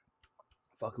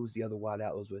who's the other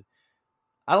wideout was with?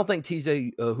 I don't think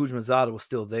TJ Hujmanzada was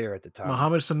still there at the time.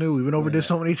 Mohamed Sanu, we've been over this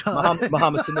so many times.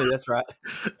 Mohamed Sanu, that's right.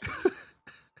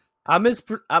 I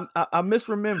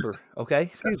misremember. Okay,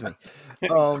 excuse me.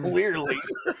 Clearly.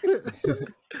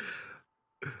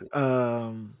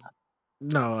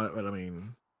 No, but I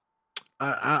mean,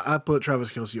 I put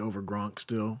Travis Kelce over Gronk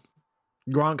still.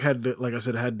 Gronk had, like I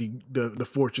said, had the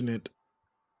fortunate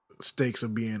stakes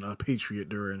of being a Patriot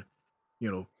during,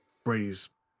 Brady's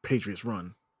Patriots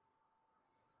run.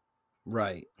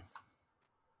 Right.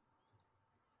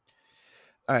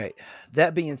 All right.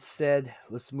 That being said,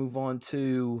 let's move on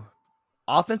to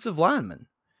offensive linemen.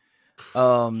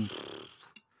 Yeah,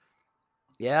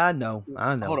 I know.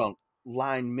 Hold on.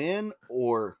 Linemen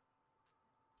or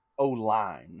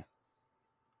O-line?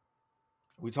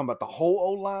 Are we talking about the whole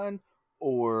O-line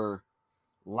or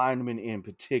linemen in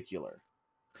particular?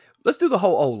 Let's do the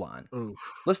whole O-line.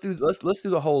 Let's do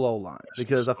the whole O-line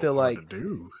because I feel like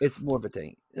it's more of a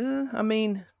thing. I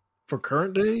mean, for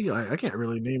current day, I can't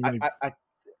really name any.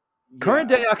 Current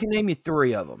day, I can name you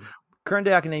 3 of them. Current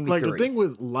day, I can name you 3. The thing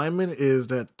with linemen is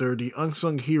that they're the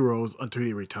unsung heroes until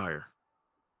they retire.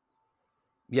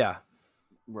 Yeah.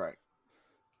 Right.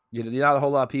 Not a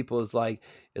whole lot of people is like,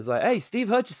 hey, Steve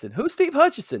Hutchinson. Who's Steve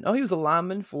Hutchinson? Oh, he was a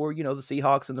lineman for, the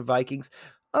Seahawks and the Vikings.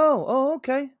 Oh,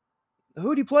 okay.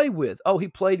 Who did he play with? Oh, he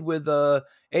played with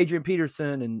Adrian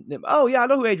Peterson. And oh, yeah, I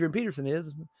know who Adrian Peterson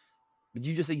is. But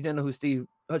you just said you didn't know who Steve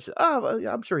Hutchinson. Oh, well,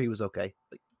 yeah, I'm sure he was okay.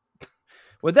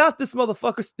 Without this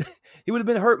motherfucker, he would have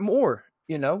been hurt more,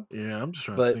 Yeah, I'm just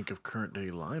trying to think of current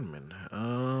day linemen.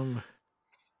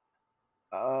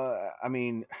 I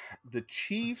mean, the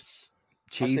Chiefs,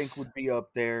 I think would be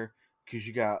up there because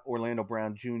you got Orlando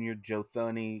Brown Jr., Joe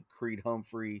Thuney, Creed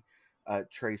Humphrey,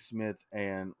 Trey Smith,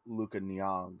 and Luka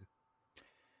Niang.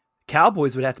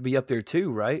 Cowboys would have to be up there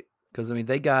too, right? Because I mean,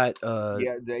 they got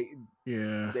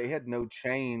they had no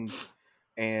change,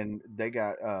 and they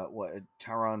got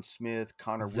Tyron Smith,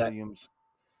 Connor Williams,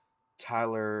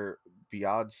 Tyler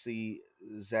Biadasz,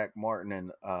 Zach Martin,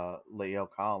 and Lael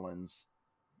Collins.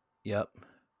 Yep.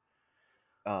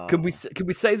 Could we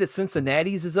say that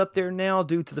Cincinnati's is up there now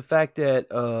due to the fact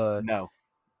that no,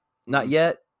 not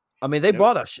yet? I mean, they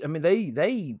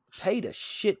they paid a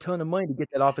shit ton of money to get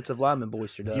that offensive lineman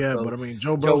boistered up. Yeah, but I mean,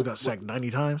 Joe Burrow's got sacked 90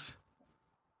 times.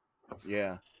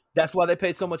 Yeah, that's why they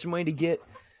paid so much money to get.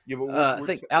 Yeah, but I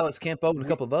think Alex Campo and a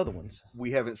couple of other ones.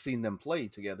 We haven't seen them play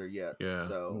together yet. Yeah.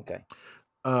 So okay.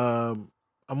 I'm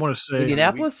going to say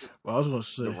Indianapolis. I was going to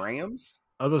say the Rams.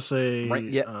 I was going to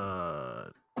say yeah.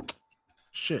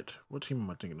 Shit, what team am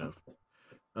I thinking of?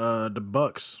 The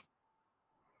Bucks.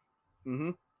 Mm-hmm.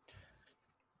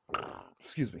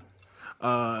 Excuse me.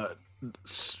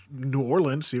 New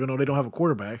Orleans, even though they don't have a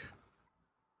quarterback,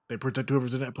 they protect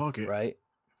whoever's in that pocket. Right.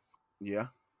 Yeah.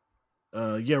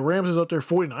 Rams is up there.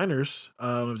 49ers,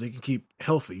 if they can keep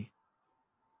healthy.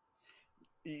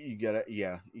 You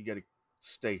gotta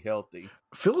stay healthy.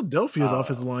 Philadelphia's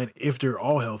offensive line, if they're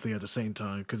all healthy at the same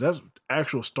time, because that's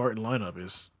actual starting line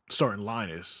is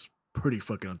pretty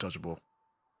fucking untouchable.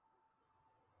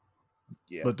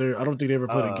 Yeah. But I don't think they ever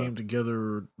played a game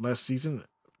together last season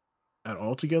at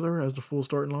all together as the full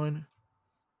starting line.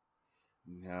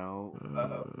 No.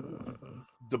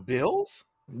 The Bills?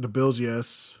 The Bills,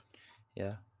 yes.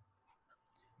 Yeah.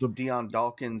 Deion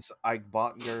Dawkins, Ike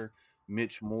Botker,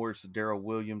 Mitch Morse, Darrell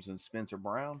Williams, and Spencer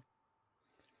Brown.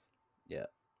 Yeah.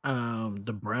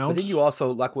 The Browns. But then you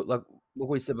also like what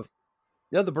we said before.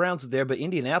 Yeah, the Browns are there, but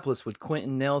Indianapolis with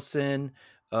Quentin Nelson,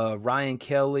 Ryan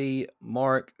Kelly,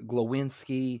 Mark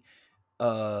Glowinski,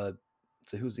 so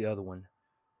who's the other one?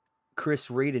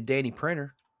 Chris Reed and Danny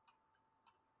Printer.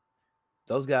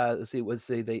 Those guys, let's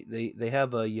see, they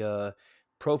have a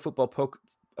pro football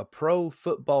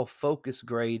focus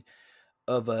grade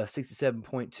of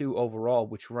 67.2 overall,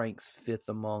 which ranks fifth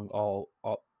among all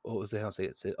what was it? How to say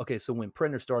it? Okay, so when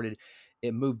Printer started,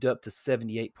 it moved up to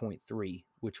 78.3,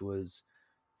 which was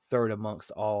third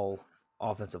amongst all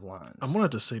offensive lines. I'm gonna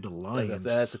have to say the Lions.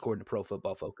 That's according to Pro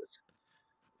Football Focus.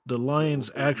 The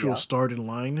Lions' actual starting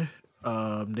line,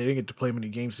 they didn't get to play many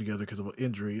games together because of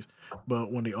injuries.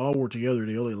 But when they all were together,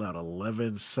 they only allowed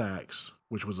 11 sacks,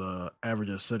 which was an average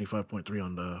of 75.3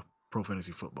 on the Pro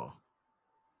Fantasy Football.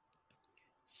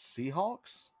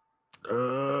 Seahawks?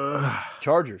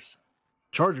 Chargers,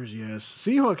 yes.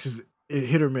 Seahawks is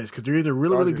hit or miss because they're either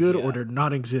really good or they're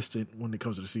non-existent when it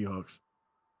comes to the Seahawks.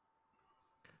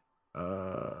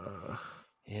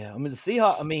 Yeah, I mean the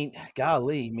Seahawks. I mean,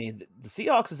 golly, the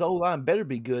Seahawks' O line better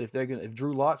be good if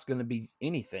Drew Lock's going to be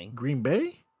anything. Green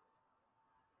Bay.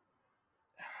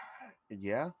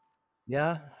 Yeah.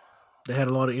 They had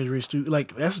a lot of injuries too.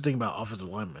 Like that's the thing about offensive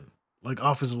linemen. Like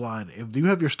offensive line, if you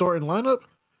have your starting lineup,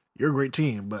 you're a great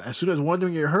team. But as soon as one of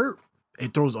them get hurt,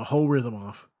 it throws the whole rhythm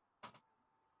off.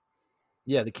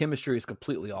 Yeah, the chemistry is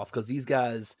completely off because these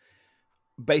guys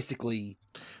basically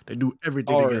they do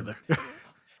everything together.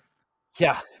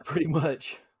 Yeah, pretty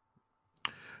much.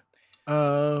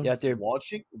 Yeah, they're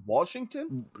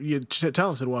Washington. Yeah,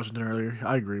 Talon said Washington earlier.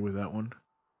 I agree with that one.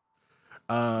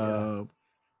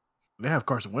 They have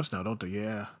Carson Wentz now, don't they?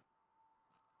 Yeah.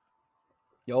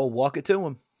 Yo, walk it to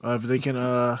him. If they can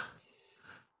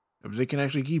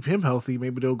actually keep him healthy,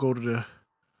 maybe they'll go to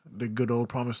the good old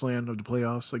promised land of the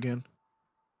playoffs again.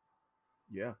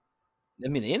 Yeah. I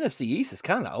mean, the NFC East is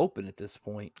kind of open at this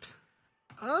point.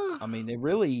 I mean, there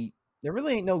really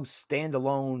ain't no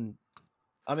standalone.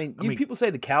 I mean, people say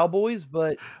the Cowboys,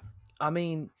 but I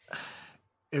mean,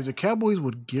 if the Cowboys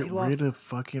would get rid of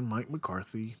fucking Mike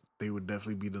McCarthy, they would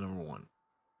definitely be the number one.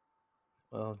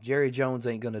 Well, Jerry Jones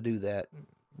ain't going to do that.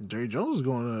 Jerry Jones is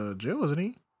going to jail, isn't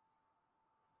he?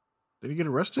 Did he get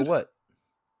arrested? For what?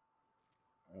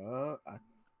 A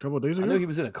couple of days ago. I knew he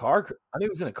was in a car.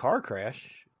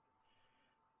 Crash.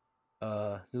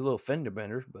 A little fender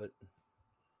bender, but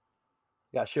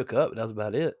got shook up. That was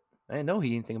about it. I didn't know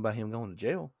anything about him going to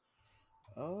jail.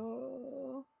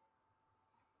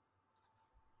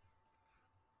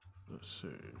 Let's see.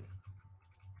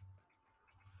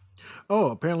 Oh,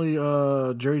 apparently,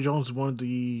 Jerry Jones is one of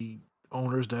the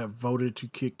owners that voted to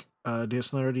kick Dan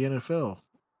Snyder of the NFL.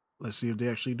 Let's see if they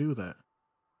actually do that.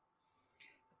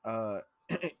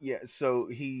 Yeah. So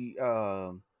he's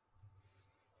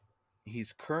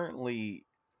currently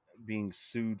being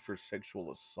sued for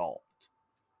sexual assault.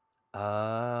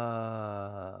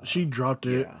 She dropped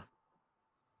it.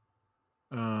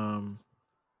 Yeah.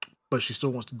 But she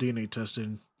still wants the DNA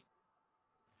testing.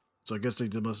 So I guess they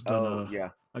must have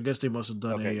done. I guess they must have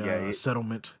done a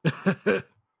settlement.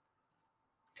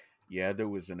 Yeah, there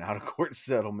was an out of court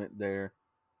settlement there.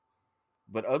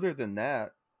 But other than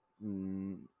that,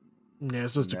 yeah,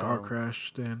 it's just a car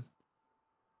crash. Then,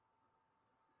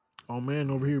 oh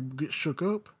man, over here get shook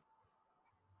up.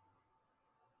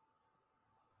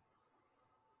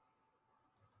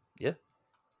 Yeah.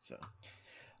 So,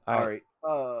 all right.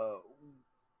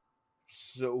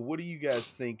 So what are you guys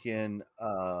thinking?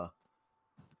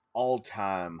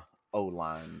 All-time O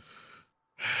lines.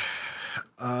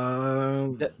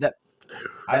 I've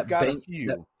got a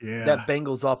few. That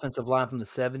Bengals offensive line from the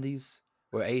 70s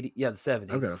or 80. Yeah, the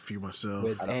 70s. I've got a few myself.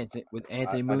 With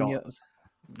Anthony Munoz.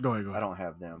 Go ahead. I don't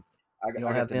have them. I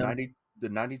got the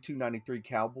 92-93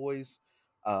 Cowboys.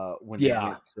 When they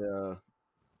went to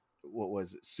what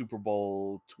was it? Super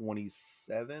Bowl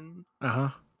 27.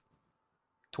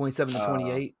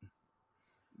 27-28.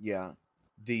 Yeah.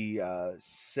 The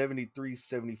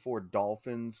 73-74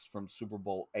 Dolphins from Super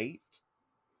Bowl 8.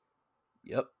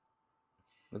 Yep.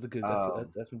 That's a good.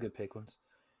 That's some good pick ones.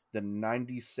 The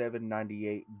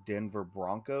 97-98 Denver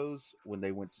Broncos when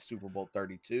they went to Super Bowl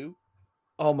 32.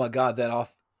 Oh my God, that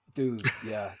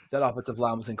offensive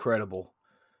line was incredible.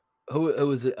 Who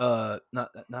was it? Not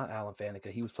Alan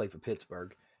Faneca. He was played for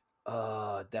Pittsburgh.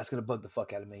 That's gonna bug the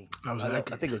fuck out of me. I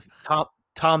think it was Tom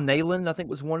Nalen. I think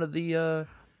was one of the.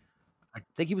 I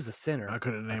think he was a center. I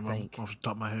couldn't name him off the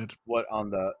top of my head. What on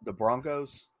the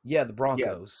Broncos? Yeah, the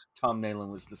Broncos. Yeah, Tom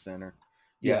Nalen was the center.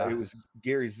 Yeah, Yeah. it was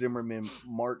Gary Zimmerman,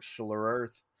 Mark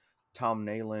Schlereth, Tom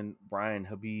Nalen, Brian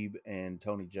Habib, and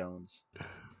Tony Jones.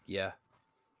 Yeah.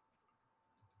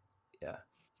 Yeah.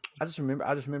 I just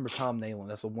remember Tom Nalen.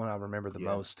 That's the one I remember the Yeah.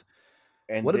 most.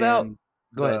 And What about then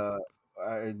go ahead.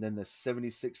 the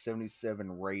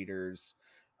 76-77 Raiders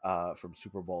from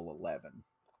Super Bowl 11.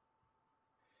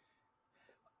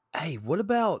 Hey, what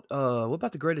about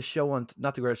the greatest show on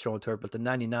not the greatest show on turf, but the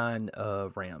 99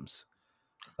 Rams?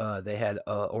 They had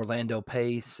Orlando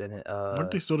Pace and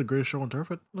Weren't they still the greatest show on turf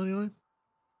at 99?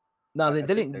 no, I they think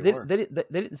didn't. they They, were. they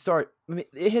didn't. They didn't start. I mean,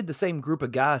 it had the same group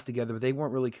of guys together, but they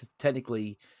weren't really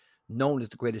technically known as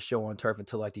the greatest show on turf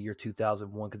until like the year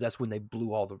 2001, because that's when they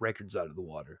blew all the records out of the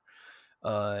water.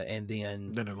 And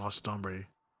then Then they lost to Tom Brady.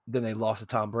 they lost to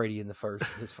Tom Brady in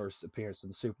his first appearance in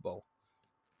the Super Bowl,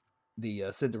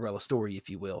 the Cinderella story, if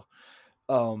you will.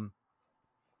 God,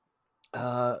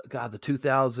 the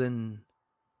 2000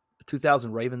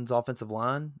 Ravens offensive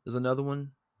line is another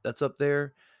one that's up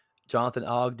there. Jonathan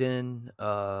Ogden.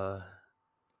 God,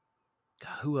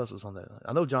 who else was on that?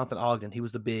 I know Jonathan Ogden. He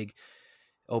was the big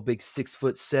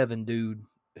 6'7" dude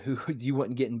who you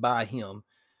wasn't getting by him.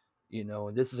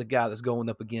 And this is a guy that's going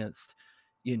up against,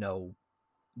 the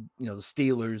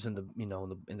Steelers and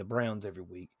the Browns every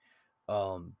week.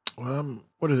 What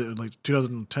is it, like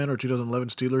 2010 or 2011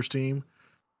 Steelers team?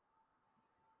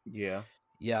 Yeah.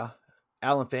 Yeah,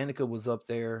 Alan Faneca was up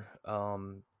there.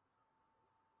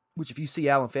 Which, if you see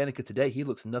Alan Faneca today, he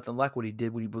looks nothing like what he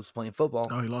did when he was playing football.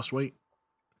 Oh, he lost weight.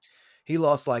 He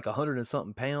lost like 100 and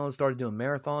something pounds. Started doing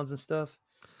marathons and stuff.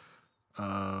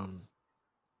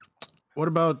 What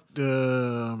about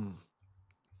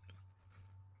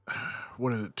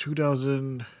what is it?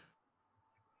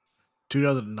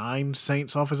 2009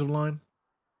 Saints offensive line?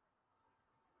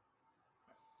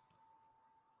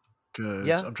 Because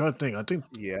Yeah. I'm trying to think. I think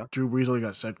Yeah. Drew Brees only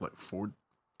got sacked like 4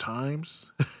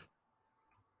 times.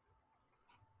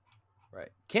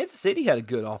 Right. Kansas City had a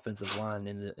good offensive line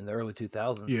in the early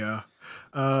 2000s. Yeah.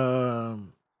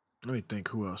 Let me think.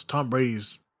 Who else? Tom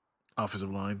Brady's offensive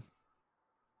line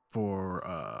for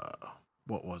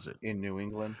what was it? In New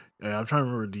England. Yeah, I'm trying to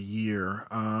remember the year.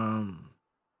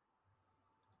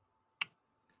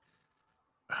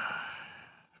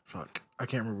 Fuck, I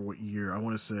can't remember what year. I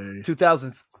want to say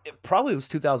 2000. It probably was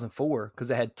 2004 because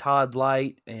they had Todd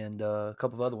Light and a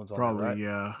couple of other ones on probably, there, right?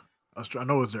 yeah. I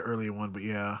know it was the earlier one, but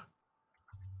yeah.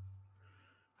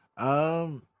 I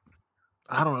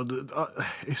don't know.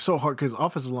 It's so hard because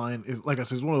offensive line is, like I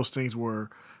said, it's one of those things where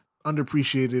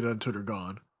underappreciated until they're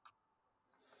gone.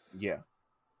 Yeah.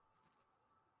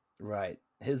 Right.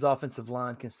 His offensive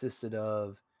line consisted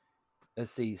of,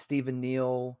 let's see, Stephen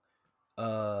Neal,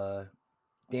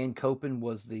 Dan Copen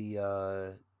was the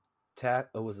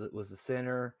was the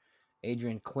center.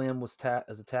 Adrian Clem was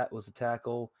was a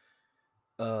tackle.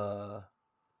 Joe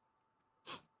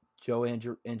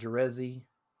Angerezzi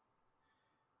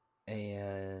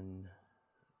and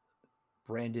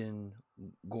Brandon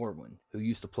Gorwin, who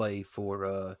used to play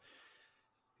for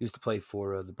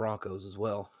the Broncos as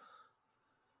well.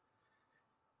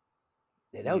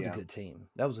 Yeah, that was a good team.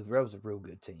 That was a real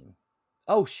good team.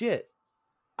 Oh shit.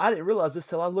 I didn't realize this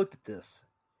till I looked at this.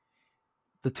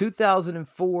 The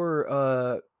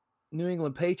 2004 New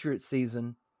England Patriots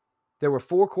season, there were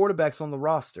 4 quarterbacks on the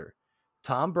roster: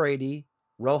 Tom Brady,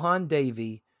 Rohan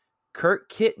Davey, Kurt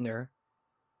Kittner,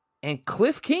 and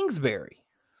Cliff Kingsbury.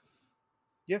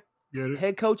 Yeah.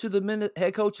 Head coach of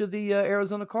the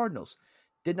Arizona Cardinals.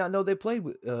 Did not know they played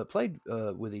with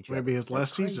each other. Maybe his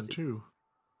last season too.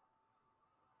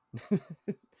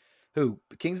 Who,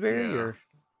 Kingsbury? Yeah. Or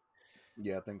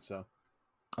Yeah, I think so.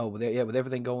 oh, with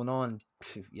everything going on,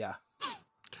 yeah.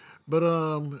 But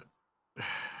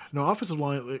no, offensive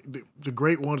line. The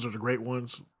great ones are the great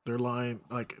ones. Their line,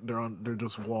 like they're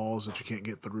just walls that you can't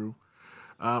get through.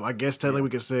 I guess technically we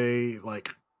could say like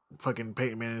fucking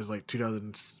Peyton Manning is like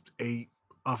 2008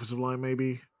 offensive line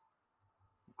maybe.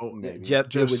 Oh, Maybe.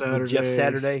 Jeff Saturday. With Jeff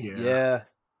Saturday. Yeah.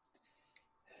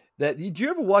 Did you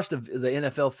ever watch the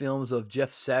NFL films of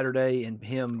Jeff Saturday and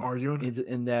him arguing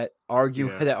in that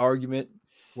argument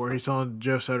where he's telling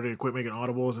Jeff Saturday to quit making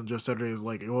audibles, and Jeff Saturday is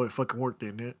like, "Oh, it fucking worked,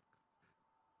 didn't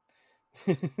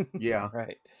it?" Yeah.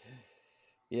 Right.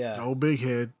 Yeah. Oh, big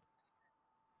head.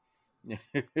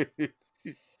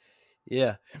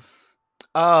 Yeah.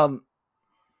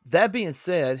 That being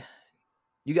said,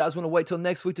 you guys want to wait till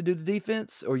next week to do the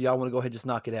defense, or y'all want to go ahead and just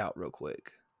knock it out real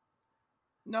quick?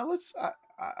 No, let's.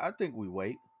 I think we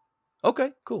wait.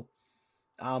 Okay, cool.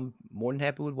 I'm more than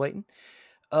happy with waiting.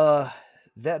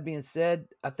 That being said,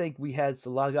 I think we had a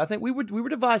lot. I think we were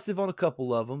divisive on a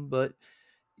couple of them, but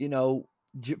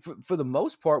for the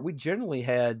most part, we generally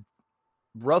had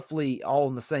roughly all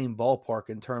in the same ballpark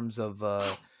in terms of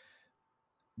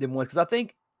them ones. Because I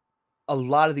think a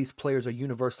lot of these players are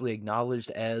universally acknowledged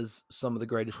as some of the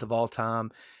greatest of all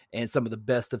time and some of the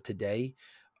best of today.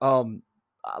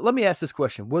 Let me ask this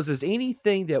question. Was there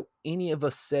anything that any of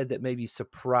us said that maybe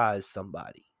surprised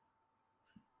somebody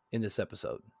in this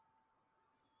episode?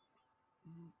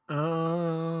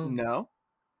 No.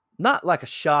 Not like a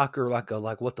shock or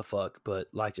like what the fuck, but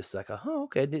like just like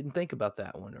okay, I didn't think about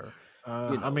that one. Or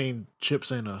I mean,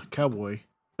 Chip's ain't a cowboy.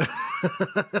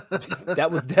 That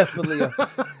was definitely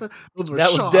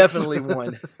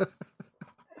one.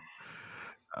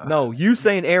 No, you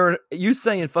saying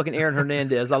fucking Aaron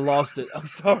Hernandez. I lost it. I'm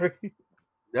sorry.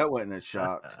 That wasn't a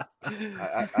shock.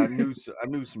 I knew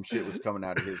some shit was coming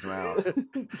out of his mouth.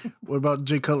 What about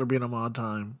Jay Cutler being on my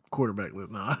all-time quarterback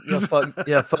list? Nah.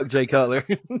 Fuck Jay Cutler.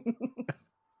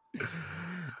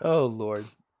 Oh Lord.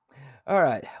 All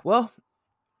right. Well,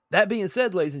 that being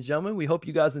said, ladies and gentlemen, we hope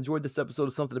you guys enjoyed this episode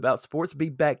of Something About Sports. Be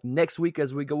back next week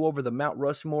as we go over the Mount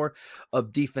Rushmore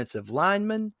of defensive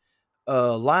linemen,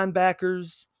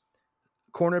 linebackers,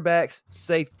 cornerbacks,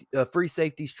 safety, free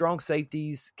safety, strong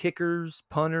safeties, kickers,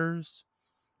 punters.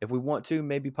 If we want to,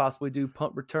 maybe possibly do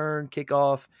punt return,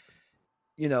 kickoff.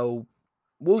 We'll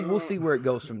see where it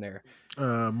goes from there.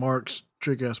 Marks,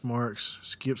 trick ass marks,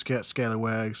 skips, cat,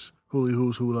 scallywags, hooly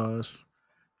hoos, hoolas.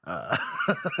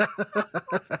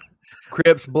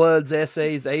 Crips, Bloods,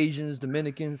 essays, Asians,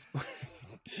 Dominicans.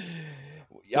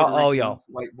 Y'all.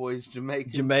 White boys,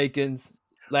 Jamaicans,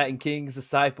 Latin kings,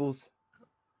 disciples,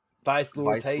 Vice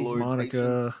Lords,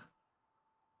 Monica,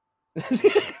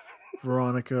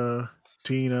 Veronica,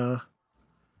 Tina.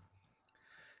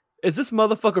 Is this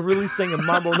motherfucker really singing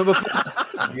Mambo number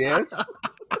 5?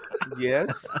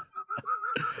 Yes.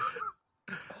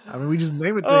 I mean, we just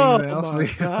name it things now.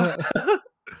 So.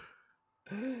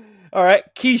 All right,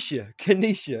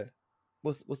 Kenesha.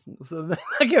 What's the name?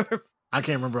 I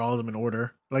can't remember all of them in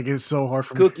order. Like, it's so hard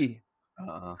for me. Cookie.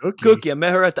 I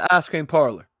met her at the ice cream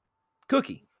parlor.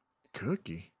 Cookie.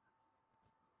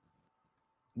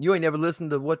 You ain't never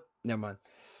listened to what? Never mind.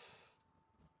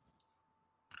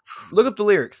 Look up the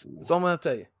lyrics. That's all I'm gonna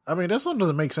tell you. I mean, that song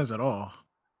doesn't make sense at all.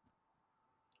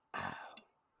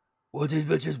 What these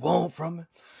bitches want from me?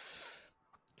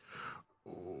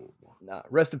 Nah,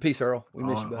 rest in peace, Earl. We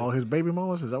miss you, buddy. All his baby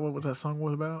mamas? Is that what that song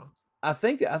was about? I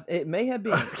think that it may have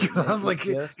been. I was like,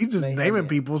 he's just naming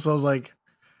people, so I was like,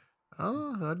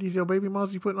 oh, are these your baby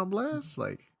mamas you putting on blast?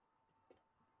 Like,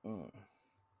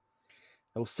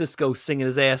 old Cisco singing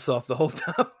his ass off the whole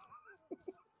time.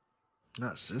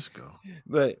 Not Cisco.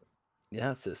 But,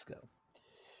 yeah, Cisco.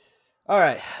 All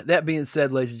right. That being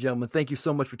said, ladies and gentlemen, thank you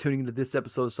so much for tuning into this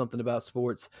episode of Something About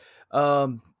Sports.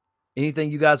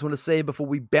 Anything you guys want to say before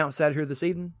we bounce out of here this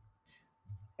evening?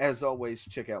 As always,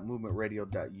 check out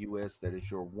movementradio.us. That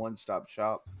is your one-stop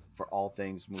shop for all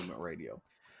things Movement Radio.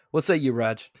 What say you,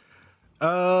 Raj?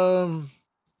 No,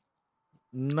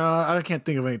 I can't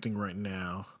think of anything right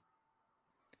now.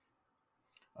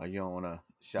 You don't want to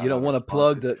shout. You don't want to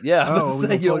plug the. Yeah, I was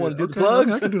say you don't want to do the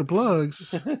plugs. I can do the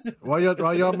plugs. Why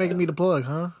y'all making me the plug,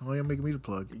 huh? Why y'all making me the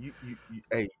plug?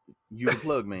 Hey, you the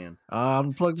plug man.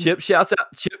 I'm plugging. Chip shouts out.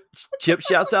 Chip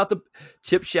shouts out the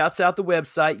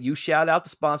website. You shout out the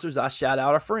sponsors. I shout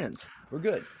out our friends. We're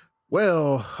good.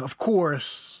 Well, of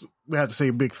course, we have to say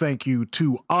a big thank you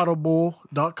to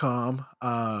Audible.com.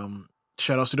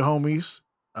 Shout outs to the homies.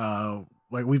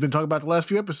 Like we've been talking about the last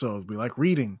few episodes. We like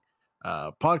reading.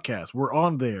 Podcasts. We're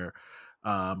on there.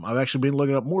 I've actually been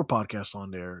looking up more podcasts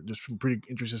on there. Just some pretty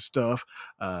interesting stuff.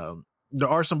 There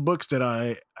are some books that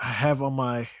I have on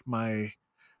my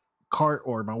cart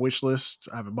or my wish list.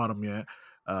 I haven't bought them yet.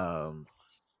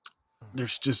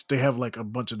 They have like a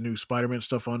bunch of new Spider-Man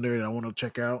stuff on there that I want to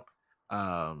check out.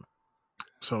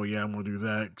 So yeah, I'm gonna do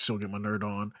that. Still get my nerd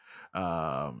on.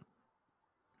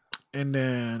 And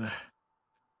then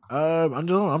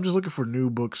I'm just looking for new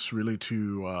books really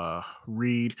to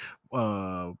read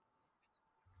in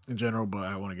general, but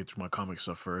I want to get to my comic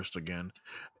stuff first again.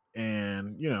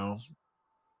 And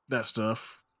that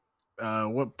stuff.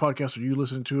 What podcast are you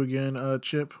listening to again,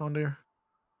 Chip, on there?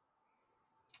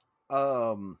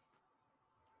 I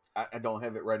don't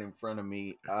have it right in front of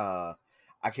me. I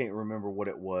can't remember what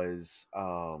it was.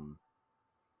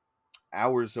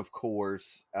 Hours, of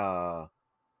course.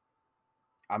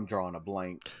 I'm drawing a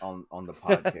blank on the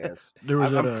podcast.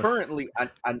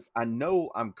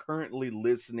 I'm currently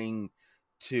listening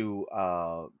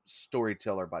to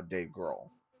Storyteller by Dave Grohl.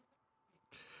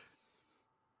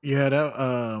 Yeah,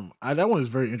 that one is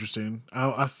very interesting.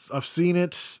 I've seen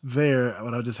it there,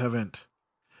 but I just haven't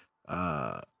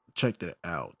checked it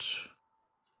out.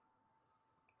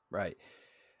 Right.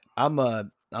 I'm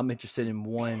interested in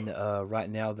one right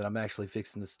now that I'm actually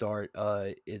fixing to start.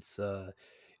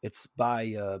 It's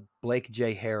by Blake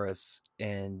J. Harris,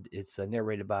 and it's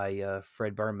narrated by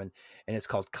Fred Berman, and it's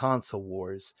called Console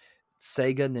Wars: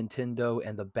 Sega, Nintendo,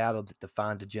 and the Battle That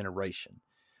Defined a Generation.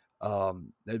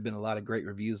 There's been a lot of great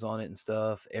reviews on it and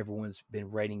stuff. Everyone's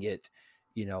been rating it,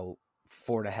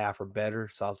 4.5 or better.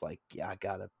 So I was like, yeah, I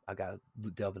gotta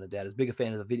delve into that. As big a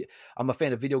fan of the video, I'm a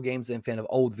fan of video games and fan of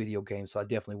old video games, so I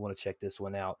definitely want to check this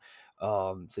one out.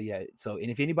 So yeah,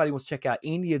 and if anybody wants to check out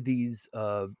any of these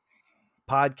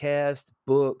podcasts,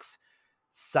 books,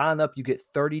 sign up. You get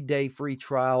 30-day free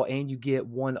trial, and you get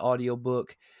one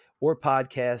audiobook or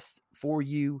podcast for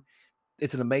you.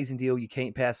 It's an amazing deal. You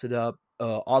can't pass it up.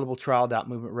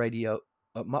 Audibletrial.movement radio,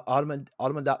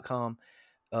 Audiment.com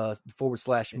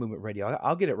 /movement radio.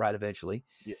 I'll get it right eventually.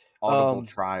 Yeah. Audible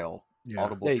trial. Yeah.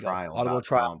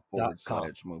 Audibletrial.com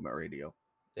 /movement radio.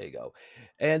 There you go.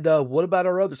 And what about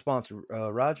our other sponsor,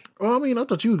 Raj? Well, I mean, I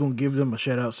thought you were going to give them a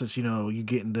shout out since, you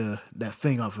getting that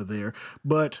thing off of there.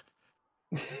 But,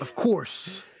 of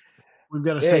course, we've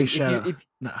got to say shout out.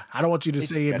 Nah, I don't want you to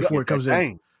say it before it comes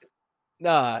in.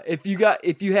 Nah, if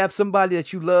you have somebody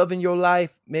that you love in your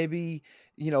life, maybe,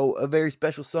 a very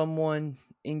special someone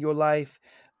in your life,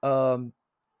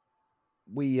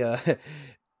 we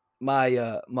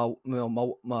my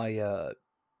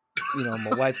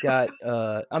wife's got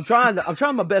I'm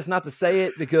trying my best not to say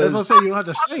it because that's what I'm saying. You don't have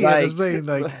to say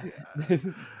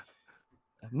it.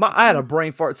 I had a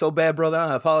brain fart so bad, brother.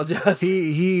 I apologize.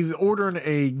 He's ordering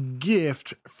a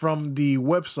gift from the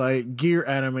website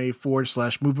GearAnime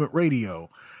 /movement radio.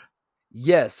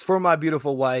 Yes, for my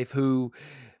beautiful wife, who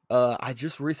I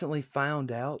just recently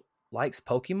found out likes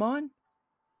Pokemon.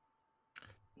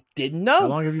 Didn't know. How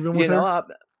long have you been with her?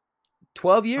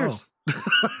 12 years.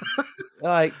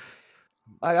 Oh.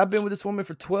 I've been with this woman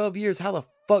for 12 years. How the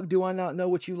fuck do I not know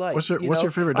what you like? What's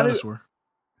your favorite dinosaur?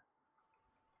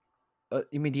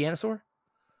 You mean Dinosaur?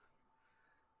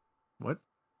 What?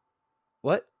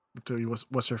 What? I'll tell you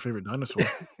what's her favorite dinosaur.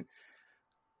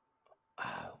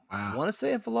 I want to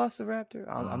say a Velociraptor.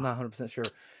 I'm not 100% sure.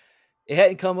 It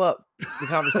hadn't come up. The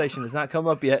conversation has not come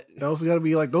up yet. That also got to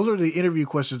be those are the interview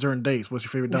questions during dates. What's your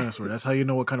favorite dinosaur? That's how you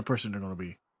know what kind of person they're going to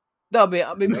be. No,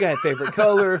 I mean, we got favorite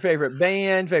color, favorite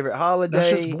band, favorite holiday. That's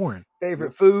just boring.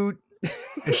 Favorite food.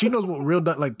 And she knows what real,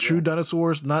 true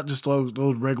dinosaurs, not just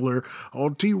those regular,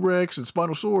 T-Rex and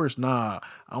Spinosaurus. Nah,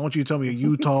 I want you to tell me a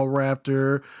Utah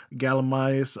raptor,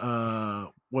 Gallimimus,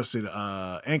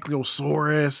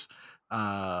 Ankylosaurus,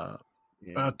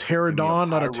 Pterodon,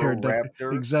 not a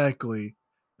pterodactyl. Exactly. You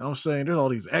know what I'm saying? There's all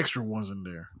these extra ones in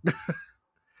there.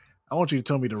 I want you to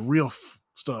tell me the real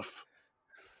stuff.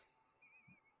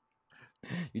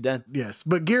 You done? Yes.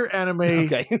 But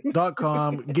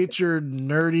GearAnime.com, get your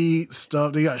nerdy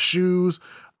stuff. They got shoes,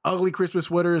 ugly Christmas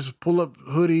sweaters, pull-up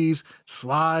hoodies,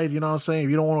 slides, you know what I'm saying? If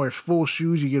you don't want to wear full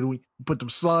shoes, you put them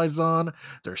slides on.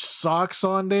 There's socks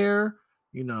on there.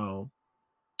 They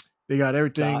got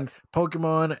everything. Socks.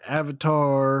 Pokemon,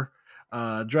 Avatar,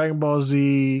 Dragon Ball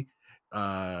Z,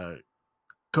 Code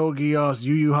Geass,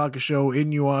 Yu Yu Hakusho,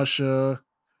 Inuyasha.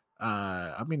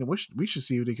 I mean, we should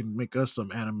see if they can make us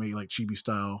some anime like chibi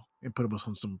style and put us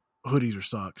on some hoodies or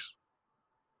socks.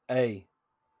 Hey,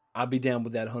 I'll be down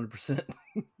with that 100%.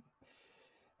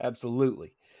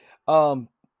 Absolutely.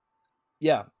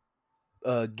 Yeah.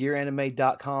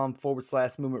 GearAnime.com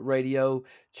 /movement radio.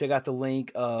 Check out the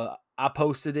link. I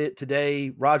posted it today.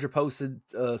 Roger posted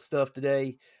stuff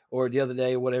today or the other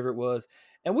day or whatever it was.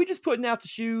 And we just putting out the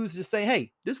shoes, just saying,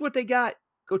 hey, this is what they got.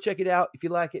 Go check it out if you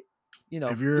like it.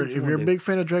 If you're a big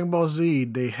fan of Dragon Ball Z,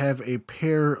 they have a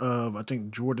pair of, I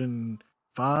think, Jordan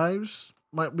 5s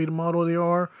might be the model they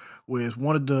are, with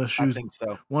one of the shoes, I think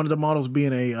so. One of the models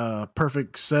being a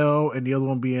perfect cell and the other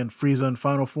one being Frieza in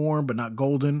final form, but not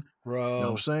golden. Bro. You know what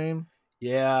I'm saying?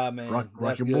 Yeah, man.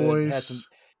 Rock your good. Boys.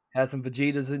 Had some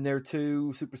Vegetas in there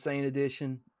too, Super Saiyan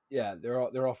edition. Yeah, they're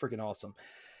all freaking awesome.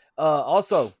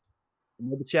 Also,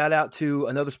 another shout out to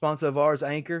another sponsor of ours,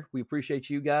 Anchor. We appreciate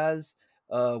you guys.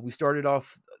 We started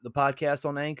off the podcast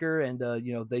on Anchor, and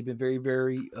they've been very,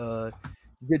 very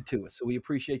good to us. So we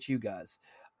appreciate you guys.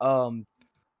 And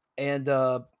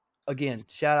again,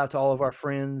 shout out to all of our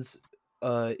friends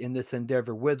in this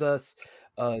endeavor with us.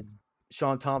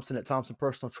 Sean Thompson at Thompson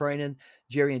Personal Training,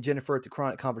 Jerry and Jennifer at the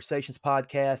Chronic Conversations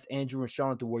Podcast, Andrew and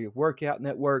Sean at the Warrior Workout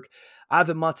Network,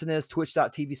 Ivan Montanez,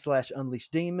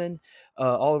 twitch.tv/unleasheddemon,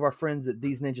 all of our friends at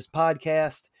These Ninjas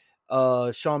Podcast,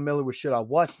 Sean Miller with Should I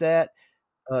Watch That,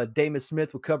 Damon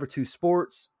Smith with Cover 2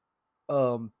 Sports.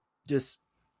 Just,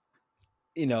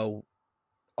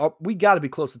 we got to be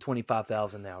close to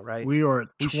 25,000 now, right? We are at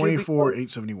We should be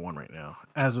 24,871 right now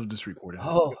as of this recording.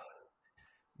 Oh,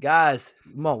 guys,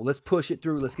 come on, let's push it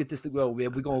through. Let's get this to go. We're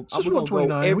gonna go 129. We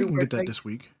can everywhere. get that this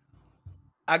week.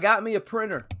 I got me a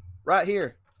printer right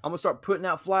here. I'm gonna start putting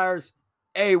out flyers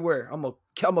everywhere. I'm gonna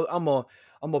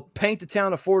paint the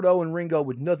town of Fordo and Ringo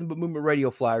with nothing but Movement Radio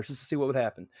flyers just to see what would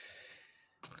happen.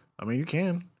 I mean, you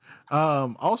can.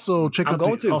 Also check out our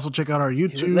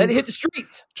YouTube. Let it hit the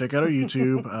streets. Check out our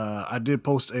YouTube. I did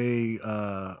post a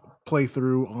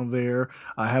playthrough on there.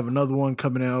 I have another one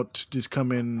coming out this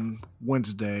coming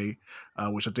Wednesday,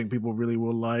 which I think people really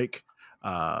will like.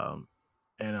 And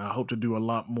I hope to do a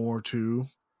lot more too.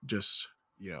 Just,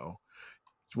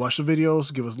 watch the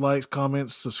videos, give us likes,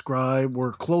 comments, subscribe.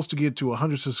 We're close to get to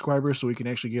 100 subscribers, so we can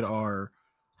actually get our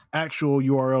actual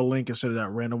URL link instead of that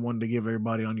random one to give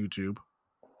everybody on YouTube.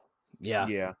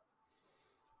 Yeah.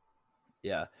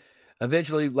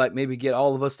 Eventually, like maybe get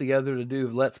all of us together to do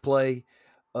Let's Play,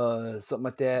 something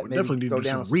like that. We maybe definitely need to do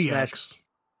some reacts.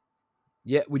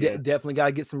 Yeah, we definitely got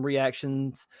to get some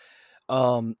reactions.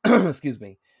 Excuse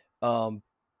me.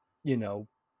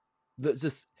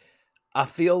 I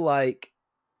feel like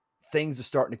things are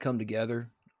starting to come together,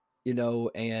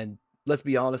 and let's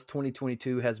be honest,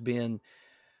 2022 has been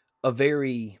a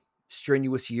very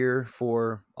strenuous year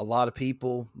for a lot of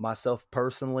people, myself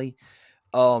personally.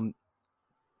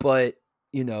 But,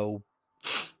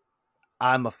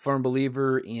 I'm a firm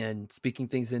believer in speaking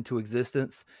things into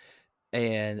existence.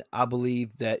 And I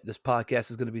believe that this podcast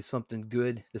is going to be something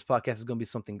good. This podcast is going to be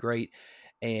something great.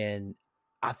 And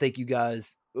I think you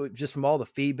guys, just from all the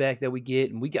feedback that we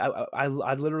get, and I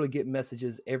literally get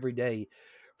messages every day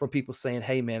from people saying,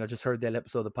 "Hey man, I just heard that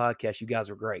episode of the podcast. You guys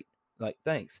are great." Like,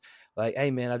 thanks. Like, "Hey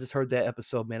man, I just heard that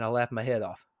episode, man. I laughed my head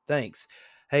off." Thanks.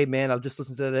 "Hey man, I just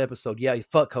listened to that episode. Yeah, you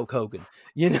fuck Hulk Hogan."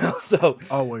 So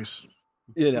always.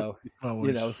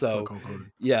 Always. So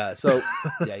yeah. So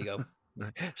there you go.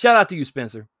 Shout out to you,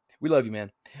 Spencer. We love you,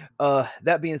 man.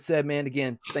 That being said, man,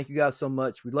 again, thank you guys so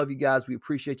much. We love you guys. We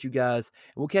appreciate you guys.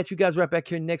 And we'll catch you guys right back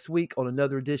here next week on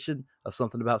another edition of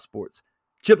Something About Sports.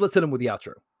 Chip, let's hit him with the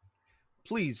outro.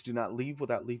 Please do not leave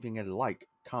without leaving a like,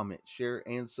 comment, share,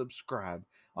 and subscribe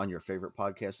on your favorite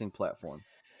podcasting platform.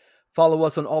 Follow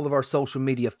us on all of our social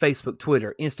media, Facebook,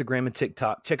 Twitter, Instagram, and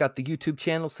TikTok. Check out the YouTube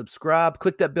channel, subscribe,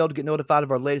 click that bell to get notified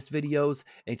of our latest videos,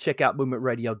 and check out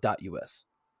movementradio.us.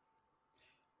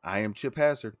 I am Chip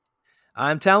Hazard.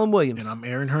 I'm Talon Williams. And I'm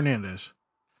Aaron Hernandez.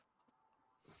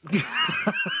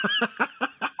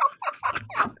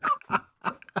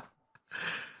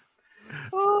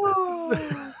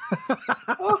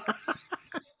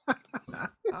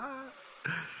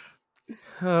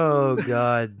 Oh,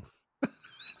 God.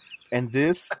 And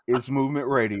this is Movement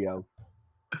Radio.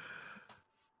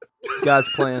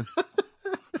 God's plan.